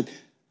don't want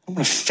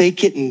to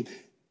fake it and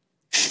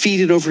feed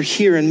it over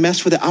here and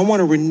mess with it. I want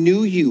to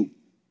renew you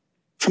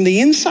from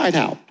the inside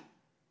out.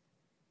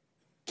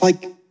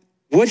 Like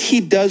what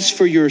he does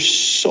for your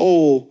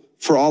soul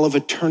for all of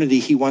eternity,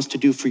 he wants to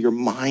do for your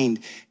mind,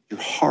 your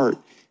heart,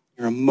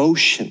 your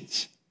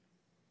emotions.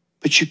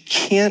 But you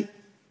can't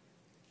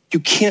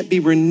be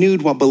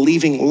renewed while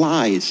believing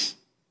lies.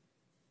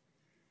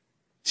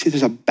 See,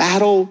 there's a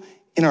battle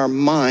in our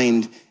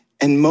mind,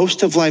 and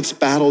most of life's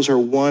battles are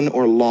won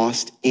or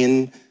lost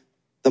in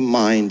the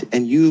mind.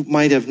 And you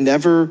might have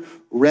never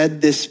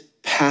read this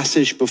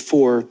passage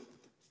before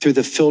through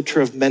the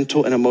filter of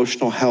mental and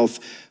emotional health.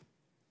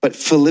 But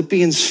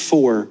Philippians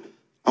 4,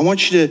 I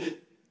want you to,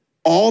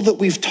 all that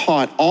we've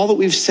taught, all that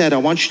we've said, I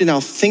want you to now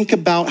think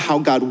about how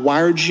God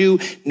wired you,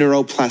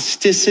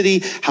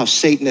 neuroplasticity, how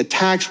Satan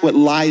attacks, what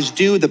lies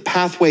do, the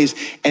pathways,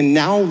 and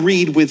now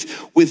read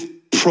with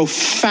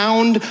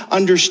profound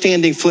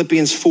understanding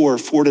Philippians 4,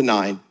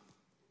 4-9.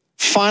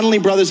 Finally,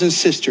 brothers and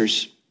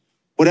sisters,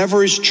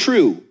 whatever is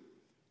true,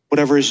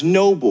 whatever is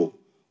noble,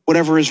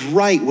 whatever is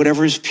right,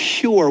 whatever is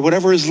pure,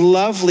 whatever is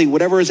lovely,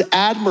 whatever is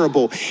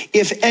admirable,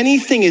 if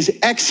anything is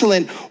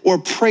excellent or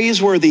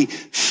praiseworthy,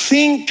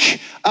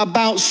 think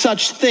about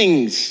such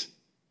things.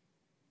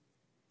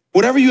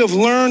 Whatever you have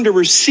learned or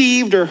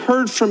received or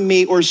heard from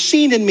me or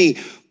seen in me,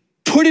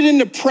 put it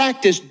into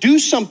practice, do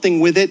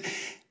something with it,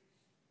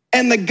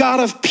 and the God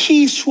of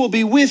peace will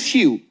be with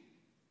you.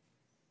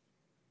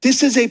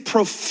 This is a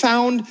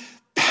profound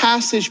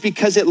passage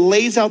because it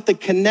lays out the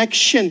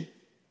connection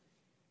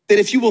that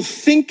if you will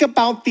think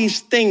about these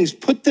things,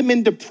 put them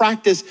into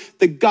practice,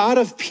 the God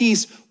of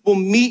peace will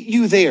meet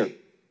you there.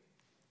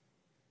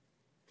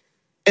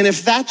 And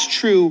if that's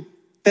true,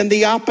 then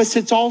the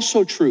opposite's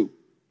also true.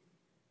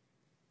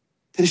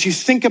 That if you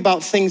think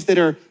about things that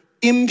are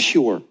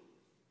impure,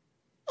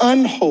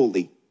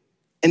 unholy,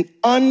 and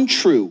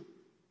untrue,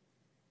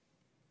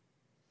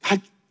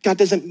 God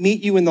doesn't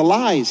meet you in the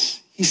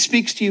lies. He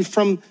speaks to you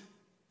from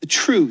the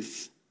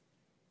truth.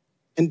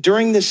 And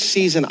during this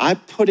season, I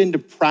put into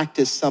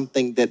practice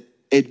something that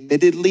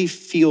admittedly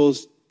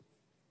feels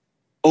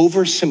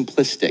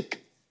oversimplistic,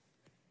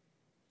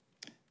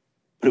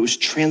 but it was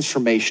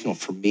transformational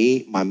for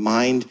me, my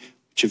mind,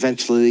 which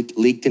eventually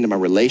leaked into my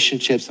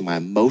relationships and my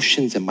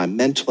emotions and my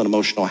mental and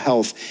emotional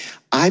health.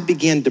 I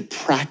began to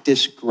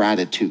practice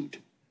gratitude.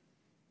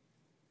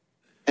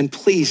 And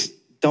please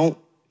don't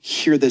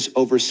hear this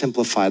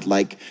oversimplified,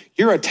 like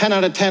you're a 10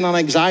 out of 10 on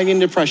anxiety and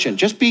depression.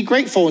 Just be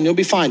grateful and you'll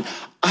be fine.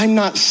 I'm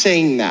not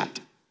saying that,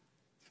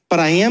 but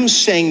I am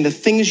saying the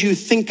things you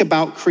think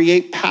about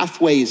create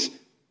pathways,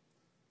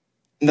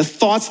 and the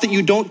thoughts that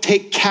you don't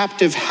take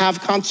captive have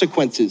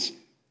consequences.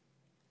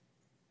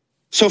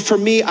 So for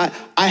me, I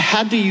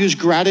had to use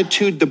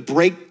gratitude to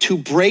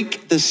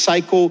break the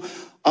cycle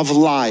of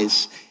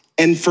lies.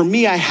 And for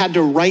me, I had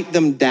to write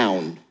them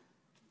down.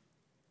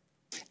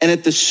 And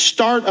at the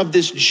start of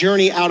this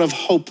journey out of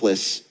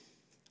hopeless,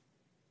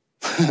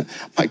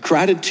 my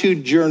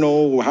gratitude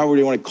journal, or however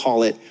you want to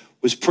call it,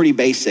 was pretty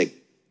basic.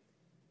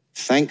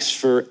 Thanks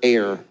for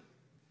air.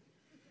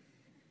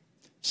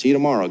 See you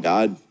tomorrow,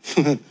 God.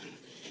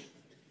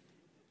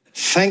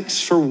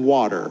 Thanks for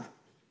water.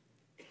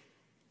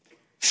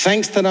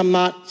 Thanks that I'm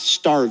not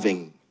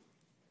starving.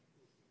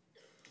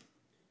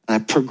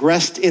 And I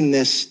progressed in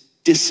this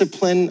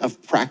discipline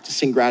of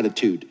practicing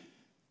gratitude.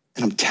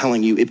 And I'm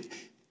telling you,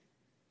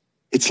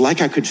 it's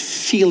like I could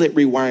feel it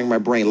rewiring my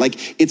brain.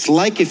 Like it's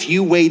like if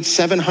you weighed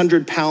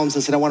 700 pounds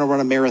and said, I want to run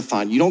a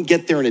marathon. You don't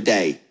get there in a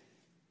day.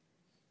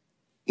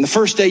 And the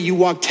first day you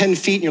walk 10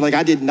 feet and you're like,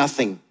 I did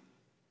nothing.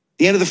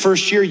 The end of the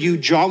first year, you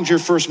jogged your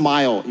first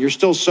mile. You're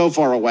still so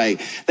far away.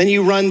 Then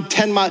you run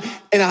 10 miles,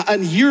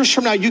 and years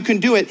from now, you can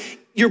do it.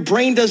 Your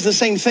brain does the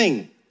same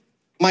thing.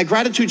 My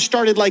gratitude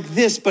started like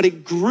this, but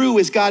it grew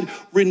as God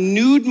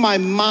renewed my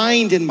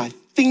mind and my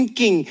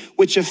thinking,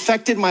 which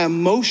affected my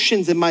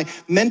emotions and my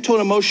mental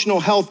and emotional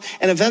health.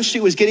 And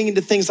eventually it was getting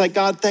into things like,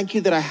 God, thank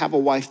you that I have a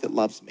wife that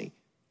loves me.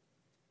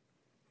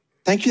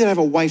 Thank you that I have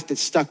a wife that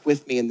stuck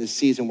with me in this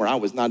season where I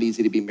was not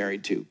easy to be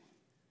married to.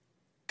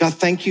 God,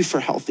 thank you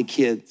for healthy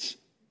kids.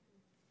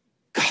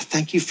 God,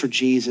 thank you for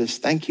Jesus.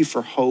 Thank you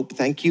for hope.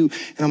 Thank you.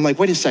 And I'm like,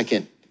 wait a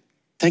second.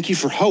 Thank you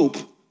for hope.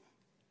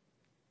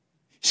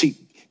 See,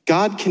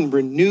 God can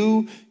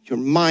renew your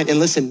mind. And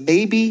listen,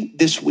 maybe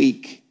this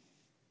week,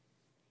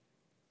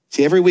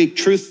 see, every week,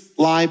 truth,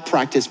 lie,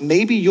 practice,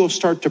 maybe you'll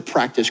start to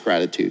practice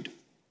gratitude.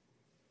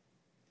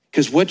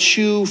 Because what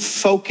you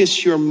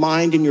focus your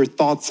mind and your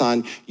thoughts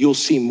on, you'll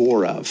see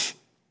more of.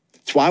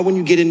 It's why when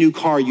you get a new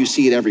car, you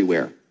see it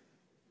everywhere.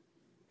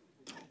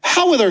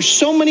 How are there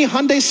so many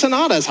Hyundai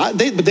Sonatas?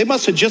 They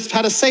must have just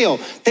had a sale.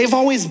 They've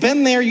always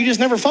been there. You just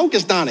never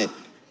focused on it.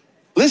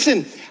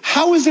 Listen,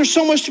 how is there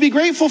so much to be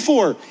grateful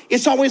for?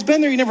 It's always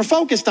been there. You never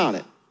focused on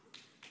it.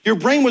 Your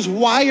brain was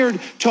wired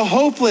to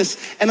hopeless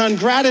and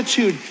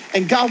ungratitude,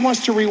 and God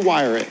wants to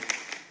rewire it.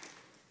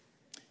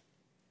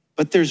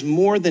 But there's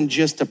more than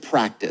just a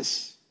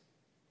practice.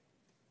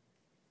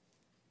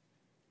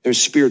 There's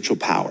spiritual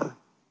power.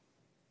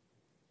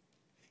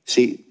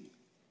 See,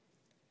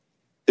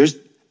 there's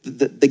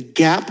the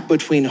gap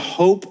between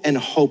hope and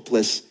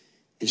hopeless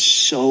is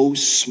so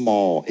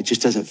small, it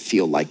just doesn't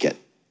feel like it.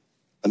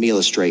 Let me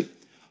illustrate.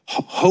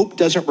 Hope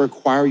doesn't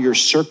require your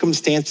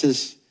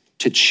circumstances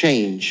to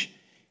change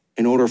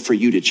in order for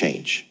you to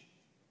change.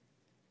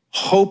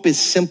 Hope is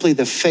simply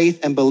the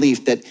faith and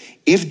belief that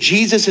if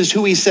Jesus is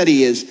who he said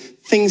he is,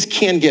 things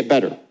can get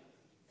better.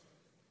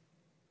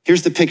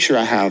 Here's the picture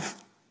I have.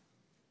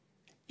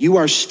 You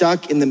are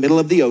stuck in the middle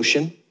of the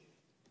ocean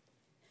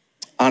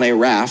on a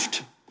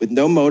raft with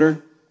no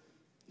motor,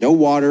 no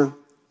water,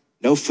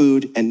 no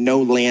food, and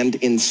no land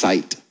in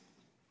sight.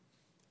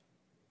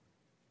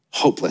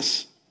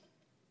 Hopeless.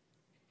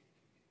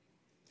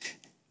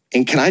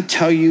 And can I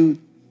tell you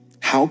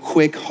how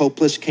quick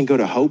hopeless can go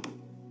to hope?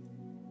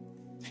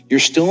 You're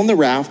still in the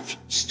raft,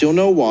 still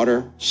no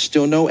water,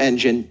 still no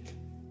engine,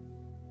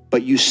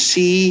 but you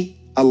see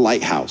a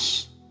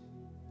lighthouse.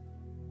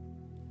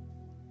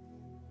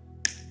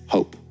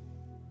 Hope.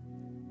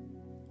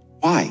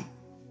 Why?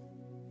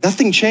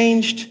 Nothing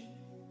changed.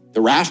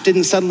 The raft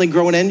didn't suddenly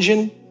grow an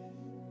engine.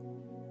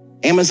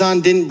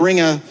 Amazon didn't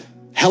bring a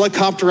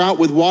helicopter out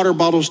with water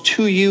bottles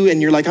to you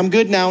and you're like, I'm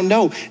good now.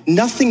 No,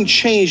 nothing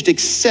changed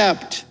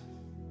except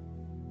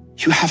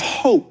you have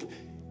hope,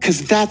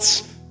 because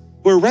that's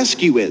where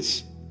rescue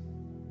is.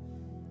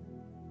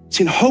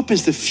 See, hope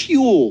is the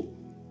fuel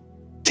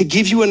to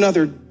give you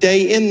another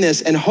day in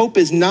this, and hope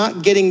is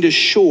not getting to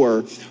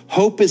shore.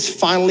 Hope is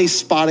finally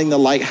spotting the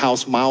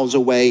lighthouse miles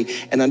away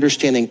and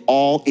understanding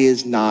all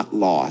is not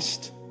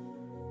lost.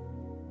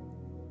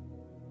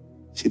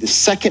 See, the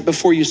second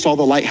before you saw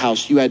the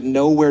lighthouse, you had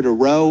nowhere to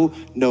row,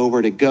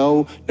 nowhere to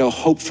go, no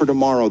hope for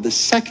tomorrow. The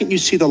second you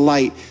see the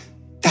light,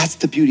 that's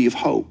the beauty of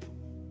hope.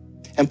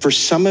 And for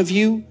some of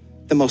you,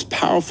 the most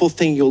powerful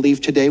thing you'll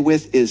leave today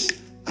with is,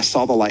 I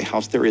saw the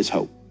lighthouse, there is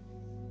hope.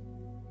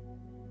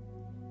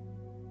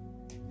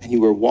 And you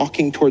were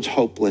walking towards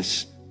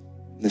hopeless,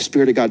 and the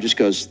Spirit of God just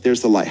goes,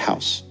 there's the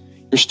lighthouse.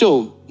 You're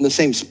still in the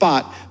same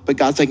spot, but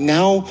God's like,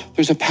 now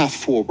there's a path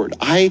forward.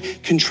 I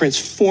can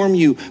transform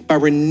you by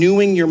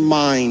renewing your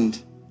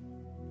mind.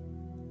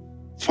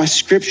 That's why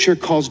Scripture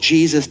calls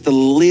Jesus the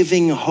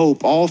living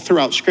hope all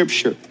throughout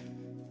Scripture.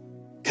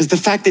 Because the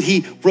fact that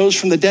he rose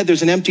from the dead,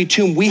 there's an empty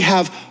tomb. We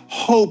have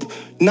hope,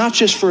 not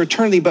just for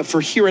eternity, but for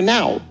here and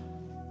now.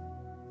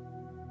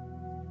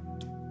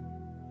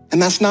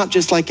 And that's not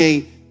just like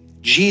a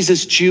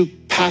Jesus juke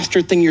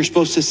pastor thing you're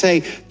supposed to say.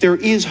 There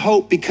is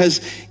hope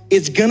because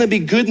it's gonna be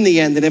good in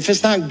the end. And if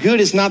it's not good,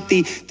 it's not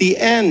the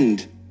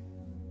end.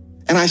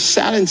 And I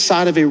sat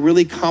inside of a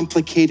really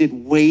complicated,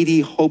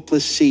 weighty,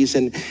 hopeless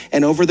season.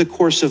 And over the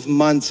course of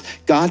months,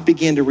 God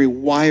began to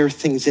rewire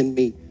things in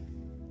me.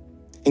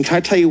 And can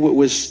I tell you what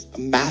was a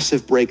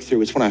massive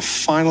breakthrough? It's when I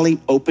finally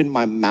opened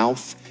my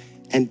mouth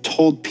and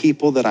told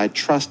people that I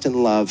trust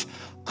and love,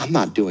 I'm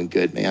not doing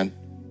good, man.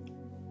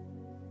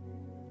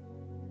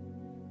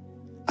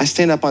 I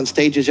stand up on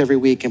stages every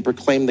week and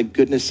proclaim the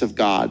goodness of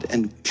God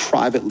and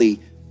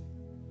privately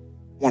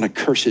want to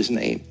curse his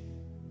name.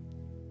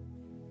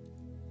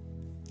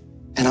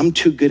 And I'm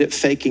too good at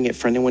faking it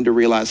for anyone to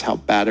realize how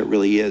bad it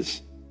really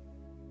is.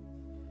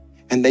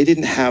 And they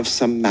didn't have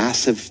some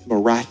massive,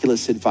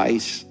 miraculous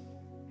advice.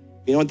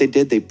 You know what they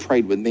did? They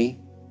prayed with me.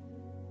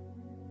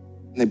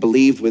 And they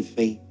believed with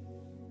me.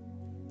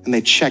 And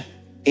they checked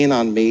in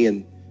on me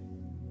and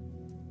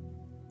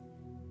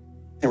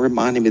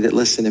reminded me that,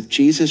 listen, if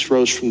Jesus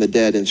rose from the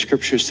dead, and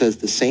Scripture says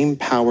the same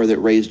power that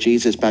raised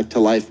Jesus back to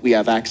life we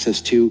have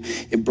access to,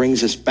 it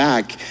brings us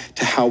back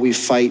to how we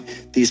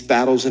fight these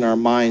battles in our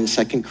minds.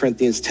 2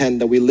 Corinthians 10,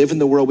 that we live in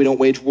the world, we don't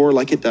wage war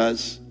like it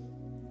does.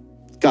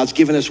 God's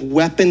given us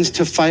weapons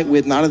to fight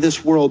with, not of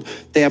this world.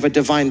 They have a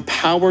divine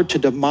power to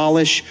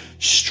demolish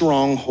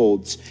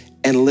strongholds.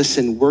 And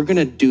listen, we're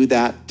gonna do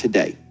that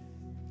today.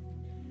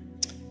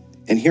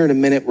 And here in a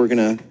minute, we're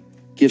gonna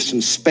give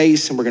some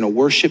space and we're gonna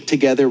worship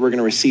together. We're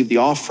gonna receive the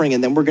offering,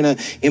 and then we're gonna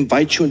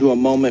invite you into a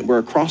moment where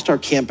across our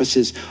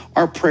campuses,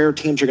 our prayer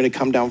teams are gonna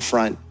come down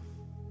front.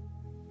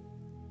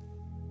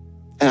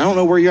 And I don't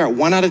know where you're at,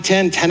 1 out of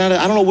 10, 10 out of,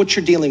 I don't know what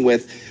you're dealing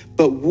with,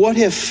 but what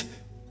if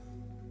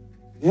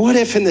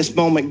in this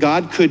moment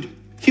God could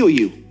heal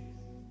you?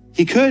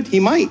 He could,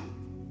 he might.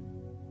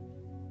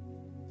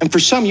 And for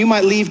some, you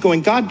might leave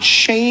going, God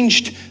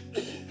changed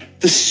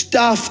the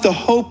stuff, the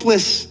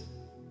hopeless.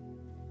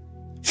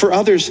 For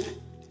others,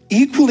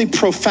 equally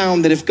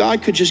profound, that if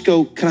God could just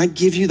go, can I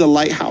give you the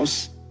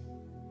lighthouse?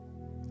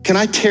 Can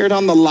I tear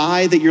down the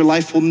lie that your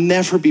life will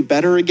never be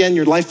better again?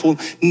 Your life will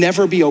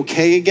never be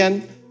okay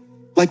again?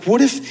 Like,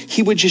 what if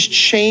he would just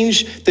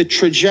change the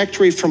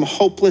trajectory from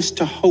hopeless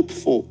to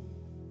hopeful?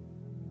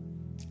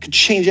 It could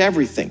change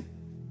everything.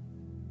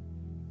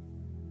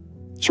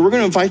 So we're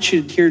gonna invite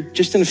you here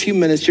just in a few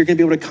minutes. You're gonna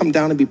be able to come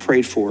down and be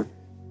prayed for.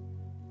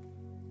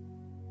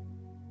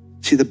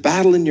 See, the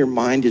battle in your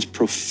mind is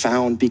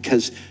profound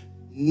because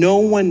no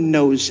one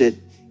knows it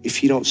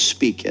if you don't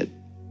speak it.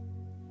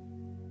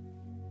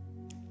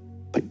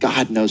 But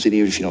God knows it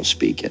even if you don't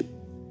speak it.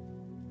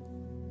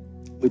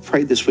 We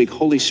prayed this week,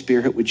 Holy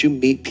Spirit, would you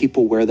meet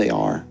people where they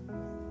are?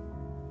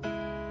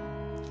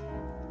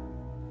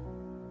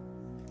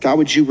 God,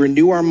 would you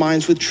renew our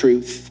minds with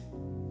truth?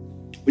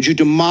 Would you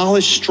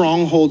demolish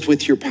strongholds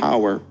with your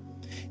power?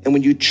 And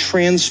would you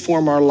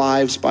transform our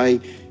lives by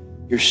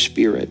your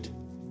Spirit?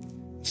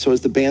 So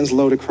as the bands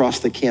load across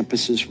the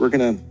campuses, we're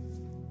gonna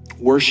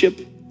worship,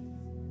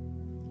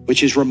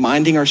 which is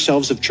reminding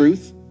ourselves of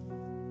truth.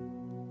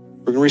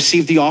 We're gonna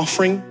receive the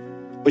offering,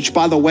 which,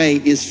 by the way,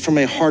 is from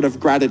a heart of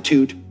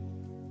gratitude.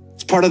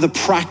 It's part of the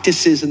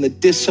practices and the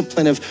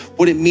discipline of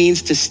what it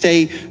means to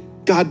stay,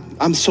 God,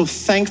 I'm so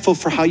thankful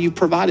for how you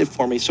provided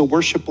for me. So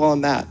worship well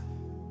in that.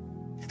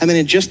 And then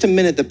in just a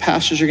minute, the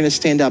pastors are going to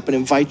stand up and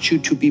invite you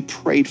to be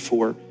prayed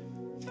for.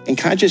 And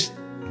kind of just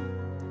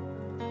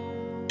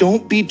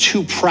don't be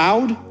too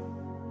proud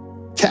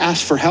to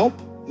ask for help.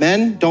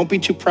 Men, don't be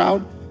too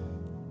proud.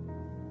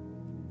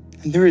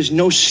 And there is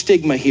no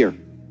stigma here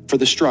for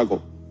the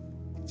struggle.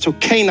 It's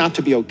okay not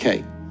to be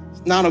okay.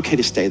 It's not okay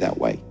to stay that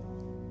way.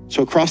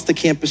 So across the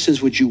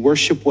campuses, would you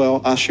worship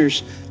well?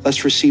 Ushers,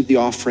 let's receive the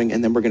offering,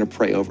 and then we're going to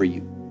pray over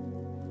you.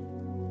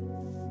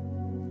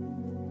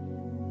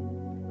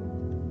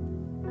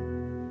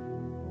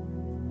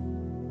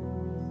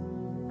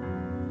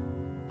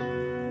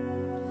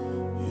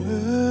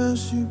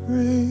 Yes, you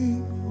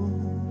bring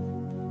home.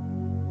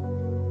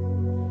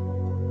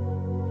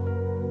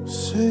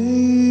 Say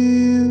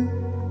you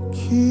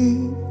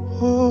keep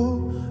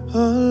hope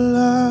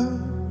alive.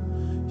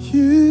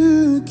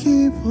 You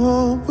keep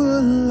hope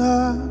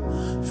alive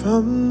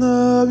from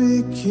the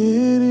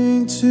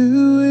beginning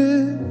to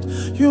end.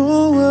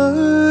 Your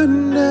word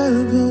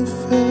never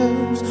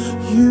fails.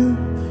 You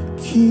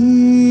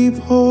keep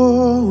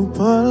hope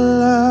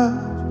alive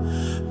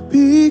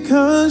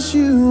because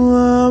you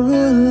are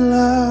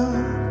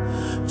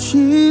alive.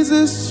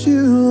 Jesus,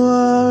 you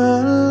are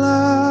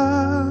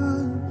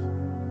alive.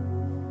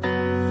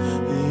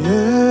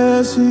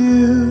 Yes,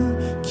 you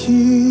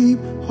keep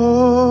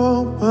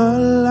hope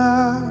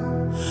alive.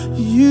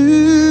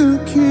 You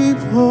keep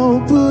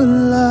hope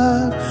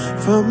alive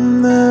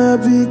from the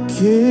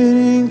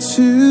beginning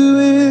to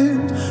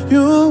end.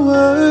 Your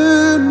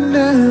word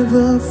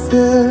never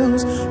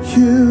fails.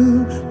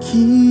 You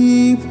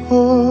keep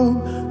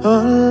hope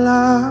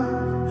alive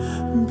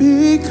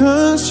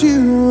because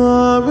you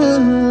are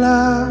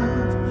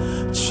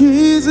alive.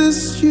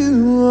 Jesus,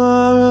 you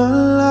are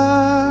alive.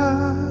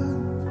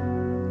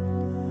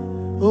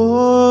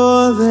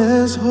 Oh,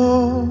 there's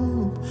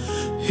hope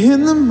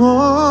in the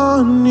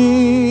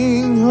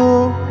morning,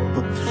 hope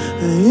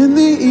in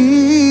the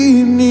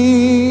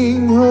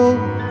evening, hope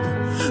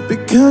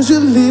because you're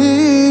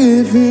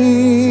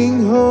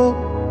living, hope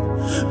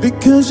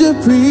because you're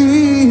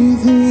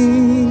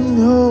breathing,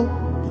 hope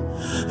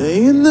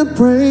in the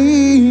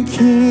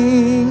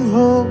breaking,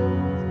 hope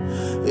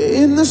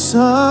in the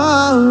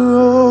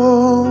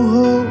sorrow,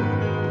 hope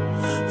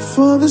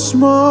for this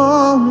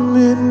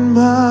moment,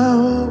 my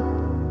hope.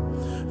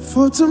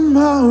 For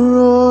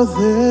tomorrow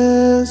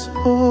there's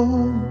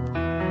hope.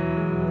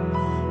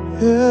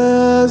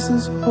 Yes,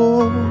 there's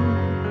hope.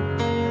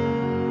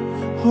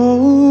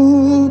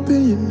 Hope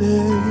in your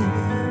name.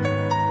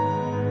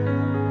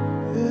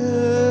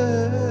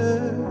 Yes.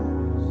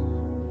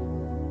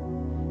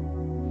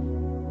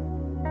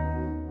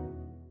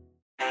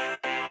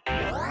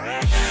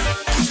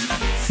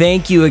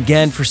 Thank you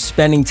again for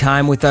spending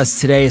time with us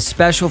today. A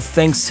special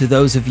thanks to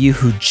those of you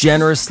who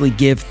generously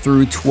give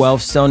through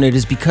 12 Stone. It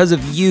is because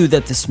of you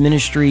that this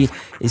ministry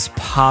is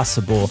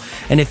possible.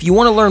 And if you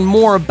want to learn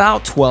more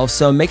about 12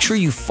 Stone, make sure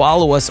you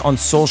follow us on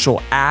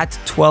social at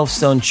 12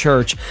 Stone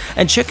Church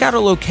and check out a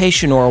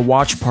location or a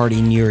watch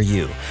party near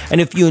you.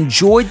 And if you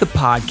enjoyed the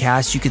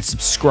podcast, you could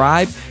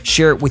subscribe,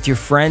 share it with your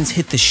friends,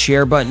 hit the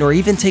share button, or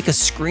even take a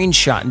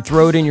screenshot and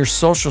throw it in your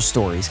social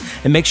stories.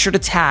 And make sure to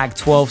tag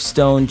 12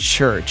 Stone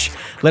Church.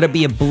 Let it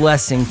be a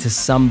blessing to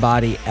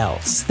somebody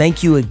else.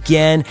 Thank you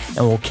again,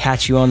 and we'll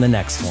catch you on the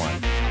next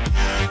one.